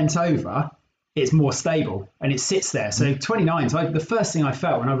once it's leant over, it's more stable and it sits there. So 29s, the first thing I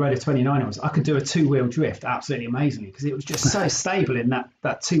felt when I rode a 29 was I could do a 2-wheel drift absolutely amazingly because it was just so stable in that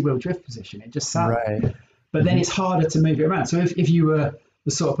 2-wheel drift position. It just sat there. But then it's harder to move it around. So if you were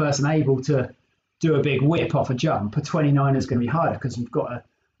the sort of person able to do a big whip off a jump, a 29 is going to be harder because you've got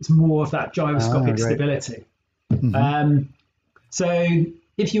it's more of that gyroscopic stability. So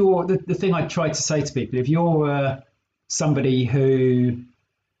if you're the thing I try to say to people, if you're somebody who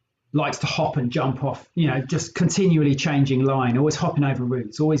likes to hop and jump off, just continually changing line, always hopping over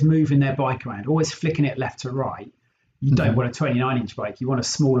routes, always moving their bike around, always flicking it left to right, you don't want a 29-inch bike. You want a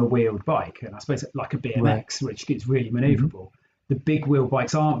smaller wheeled bike, and I suppose like a BMX, which is really maneuverable. The big wheel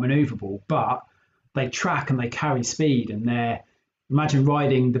bikes aren't maneuverable, but they track and they carry speed, and imagine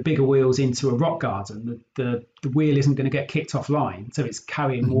riding the bigger wheels into a rock garden. The wheel isn't going to get kicked offline, so it's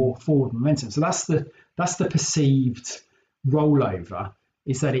carrying more forward momentum. So that's the perceived rollover,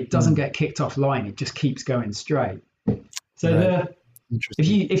 is that it doesn't get kicked offline; it just keeps going straight. So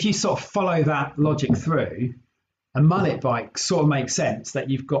if you sort of follow that logic through, a mullet bike sort of makes sense that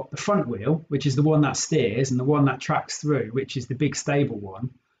you've got the front wheel, which is the one that steers, and the one that tracks through, which is the big stable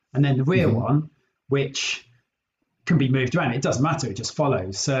one, and then the rear one, which can be moved around. It doesn't matter; it just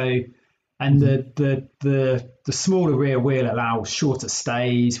follows. So, and the smaller rear wheel allows shorter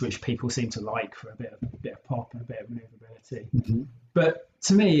stays, which people seem to like for a bit of pop and a bit of maneuverability. But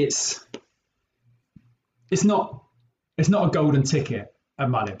to me, it's not a golden ticket, a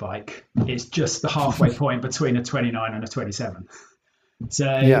mullet bike. It's just the halfway point between a 29 and a 27.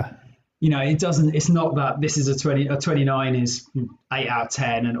 So it doesn't. It's not that this is a 29 is 8 out of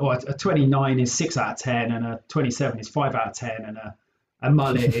 10, or a 29 is 6 out of 10, and a 27 is 5 out of 10, and a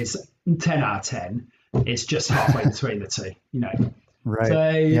mullet is 10 out of 10. it's just halfway between the two, Right. So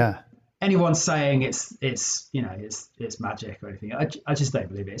Yeah. anyone saying it's magic or anything, I just don't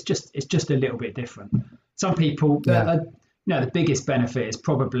believe it. It's just a little bit different. Some people, the biggest benefit is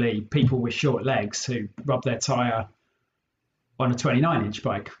probably people with short legs who rub their tire on a 29-inch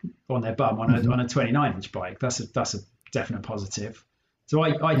bike on their bum on a 29-inch bike. That's a definite positive. So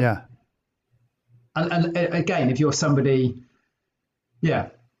and again, if you're somebody,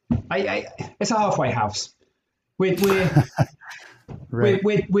 it's a halfway house. We're Right.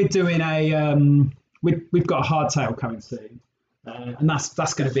 we're doing we've got a hardtail coming soon, and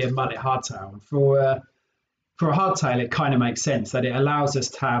that's going to be a mullet hardtail. And for a hardtail, it kind of makes sense that it allows us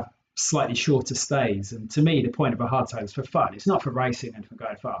to have slightly shorter stays. And to me, the point of a hardtail is for fun. It's not for racing and for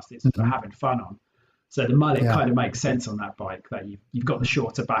going fast. It's for having fun on. So the mullet kind of makes sense on that bike, that you've got the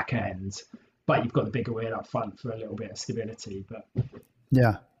shorter back end, but you've got the bigger wheel up front for a little bit of stability. But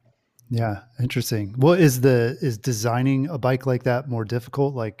yeah, interesting. Well, is designing a bike like that more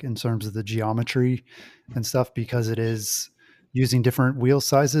difficult, like in terms of the geometry and stuff, because it is using different wheel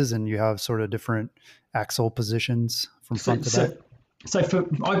sizes and you have sort of different axle positions from front to back? So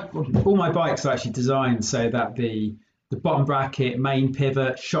all my bikes are actually designed so that the bottom bracket, main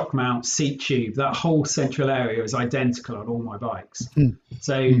pivot, shock mount, seat tube, that whole central area is identical on all my bikes.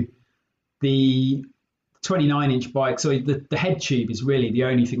 So the 29-inch bike, so the head tube is really the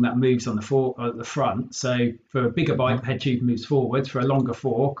only thing that moves on the front. So for a bigger bike, the head tube moves forwards. For a longer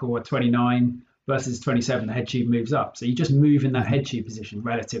fork or a 29 versus 27, the head tube moves up. So you just move in that head tube position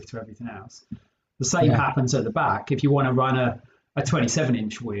relative to everything else. The same happens at the back. If you want to run a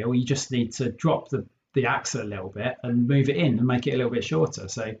 27-inch wheel, you just need to drop the axle a little bit and move it in and make it a little bit shorter.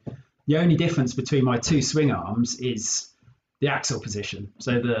 So the only difference between my two swing arms is the axle position.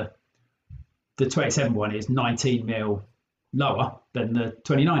 So the 27 one is 19 mil lower than the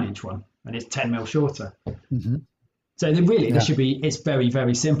 29-inch one, and it's 10 mil shorter. So this should be, it's very,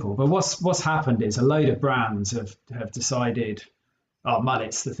 very simple. But what's happened is a load of brands have decided,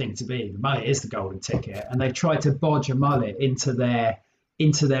 mullet's the thing to be. The mullet is the golden ticket, and they've tried to bodge a mullet into their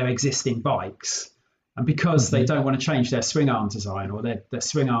existing bikes. And because they don't want to change their swing arm design, or their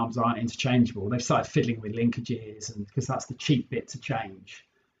swing arms aren't interchangeable, they've started fiddling with linkages, and because that's the cheap bit to change.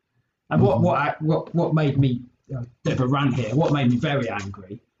 And what made me a bit of a rant here, what made me very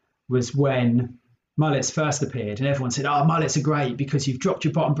angry, was when mullets first appeared and everyone said, mullets are great because you've dropped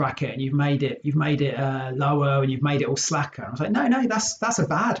your bottom bracket and you've made it lower and you've made it all slacker. I was like, no, that's a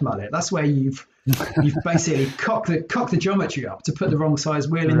bad mullet. That's where you've basically cocked the geometry up to put the wrong size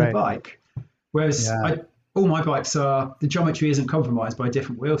wheel in the bike. Whereas all my bikes the geometry isn't compromised by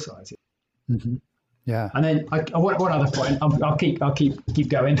different wheel sizes. Yeah. And then one other point, I'll keep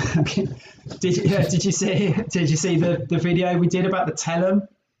going. Did you see the video we did about the Telum?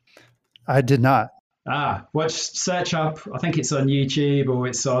 I did not. Search up. I think it's on YouTube or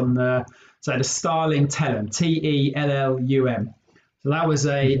it's on the Starling Telum, Tellum. So that was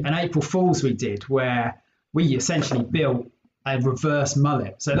an April Fool's we did, where we essentially built a reverse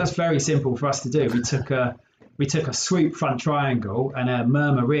mullet. So that's very simple for us to do. We took a swoop front triangle and a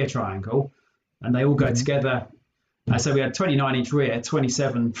murmur rear triangle, and they all go together. So we had 29-inch rear,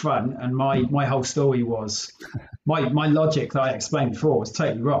 27 front, and my whole story was my logic that I explained before was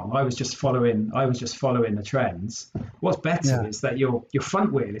totally wrong. I was just following the trends. What's better is that your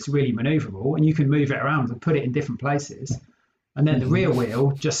front wheel is really maneuverable, and you can move it around and put it in different places. And then the rear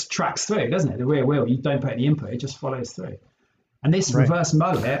wheel just tracks through, doesn't it? The rear wheel, you don't put any input, it just follows through. And this reverse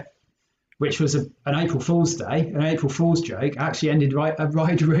mullet, which was an April Fool's Day, an April Fool's joke, actually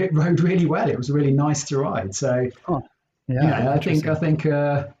rode really well. It was really nice to ride. So, I think,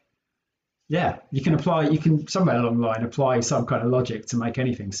 you can somewhere along the line apply some kind of logic to make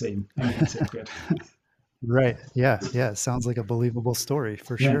anything seem good. Right. Yeah. It sounds like a believable story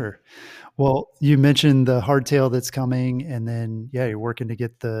for sure. Well, you mentioned the hardtail that's coming, and then you're working to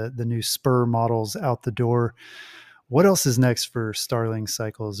get the new spur models out the door. What else is next for Starling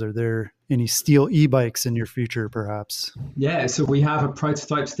Cycles? Are there any steel e-bikes in your future, perhaps? Yeah, so we have a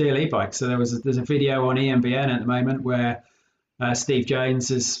prototype steel e-bike. So there's a video on EMBN at the moment where Steve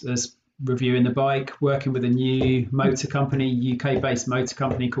Jones is reviewing the bike, working with a new motor company, UK-based motor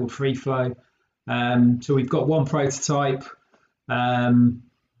company called Freeflow. So we've got one prototype.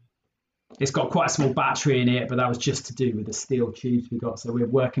 It's got quite a small battery in it, but that was just to do with the steel tubes we got. So we're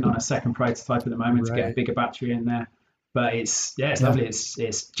working on a second prototype at the moment to get a bigger battery in there. But it's lovely.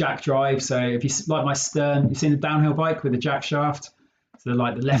 It's jack drive. So if you like my Stern, you've seen the downhill bike with the jack shaft. So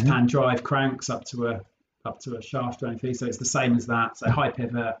like the left-hand drive cranks up to a shaft or anything. So it's the same as that. So high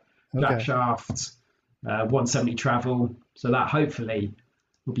pivot, jack shaft, 170 travel. So that hopefully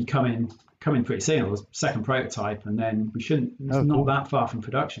will be coming coming pretty soon, or the second prototype, and then it's not cool. that far from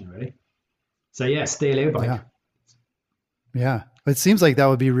production, really. So yeah, steel e-bike. Yeah. It seems like that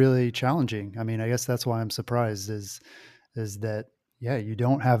would be really challenging. I mean, I guess that's why I'm surprised is that, yeah, you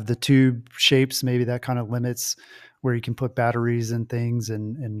don't have the tube shapes. Maybe that kind of limits where you can put batteries and things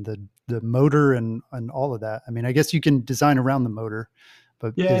and the motor and all of that. I mean, I guess you can design around the motor,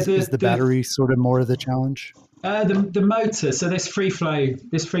 but is the battery sort of more of the challenge? The motor. So this free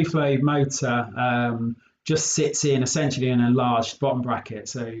flow motor just sits essentially in a enlarged bottom bracket.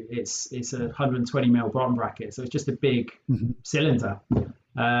 So it's a 120 mil bottom bracket. So it's just a big cylinder.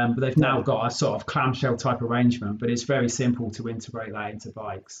 But they've now got a sort of clamshell type arrangement, but it's very simple to integrate that into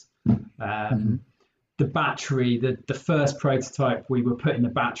bikes. The battery, the first prototype, we were putting the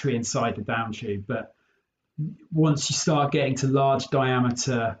battery inside the down tube, but once you start getting to large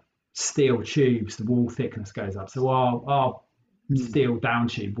diameter steel tubes, the wall thickness goes up. So our steel down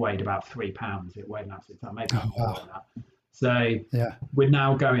tube weighed about 3 pounds. It weighed an absolute ton, maybe more than that. So we're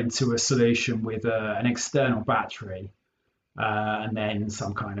now going to a solution with an external battery, and then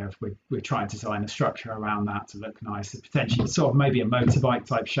some kind of we're trying to design a structure around that to look nice. Potentially sort of maybe a motorbike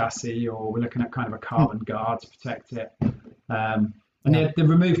type chassis, or we're looking at kind of a carbon guard to protect it. And the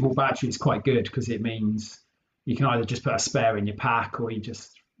removable battery is quite good because it means you can either just put a spare in your pack, or you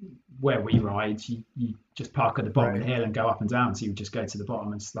just, where we ride, you just park at the bottom of the hill and go up and down. So you just go to the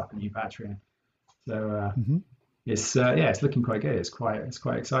bottom and slap a new battery in. So it's looking quite good. It's quite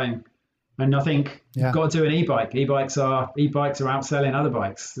exciting. And I think you've got to do an e-bike. E-bikes are outselling other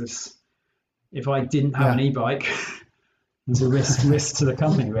bikes. If I didn't have an e-bike, there's a risk to the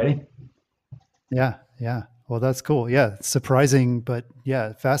company, really. Yeah. Well, that's cool. Yeah. It's surprising, but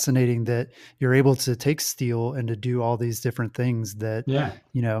fascinating that you're able to take steel and to do all these different things that,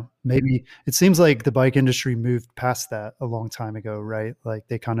 maybe it seems like the bike industry moved past that a long time ago, right? Like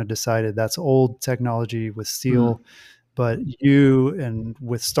they kind of decided that's old technology with steel, but you and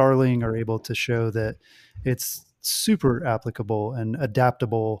with Starling are able to show that it's super applicable and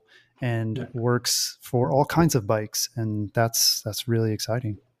adaptable and works for all kinds of bikes. And that's really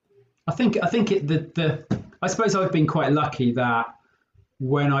exciting. I suppose I've been quite lucky that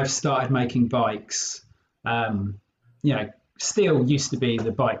when I've started making bikes, steel used to be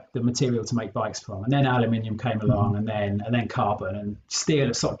the material to make bikes from, and then aluminium came along, and then carbon, and steel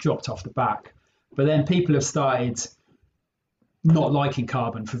has sort of dropped off the back. But then people have started not liking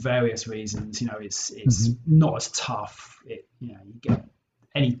carbon for various reasons. It's not as tough. You get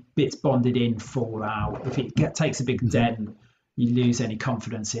any bits bonded in fall out. If it takes a big dent, you lose any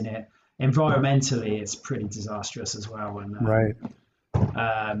confidence in it. Environmentally, it's pretty disastrous as well. And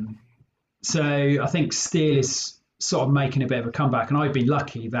so I think steel is sort of making a bit of a comeback, and I've been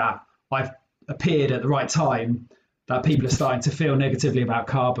lucky that I've appeared at the right time, that people are starting to feel negatively about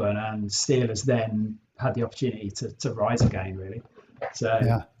carbon, and steel has then had the opportunity to rise again, really. So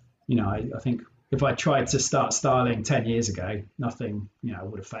I think if I tried to start Starling 10 years ago, nothing,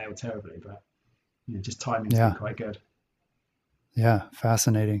 would have failed terribly, but just timing's been quite good. Yeah,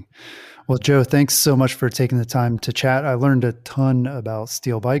 fascinating. Well, Joe, thanks so much for taking the time to chat. I learned a ton about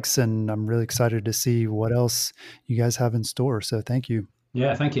steel bikes, and I'm really excited to see what else you guys have in store. So thank you.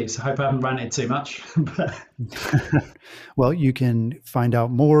 Yeah, thank you. So I hope I haven't ranted too much. Well, you can find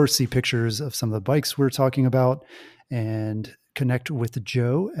out more, see pictures of some of the bikes we're talking about, and connect with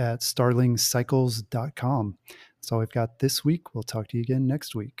Joe at starlingcycles.com. That's all we've got this week. We'll talk to you again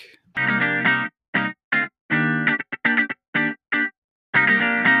next week.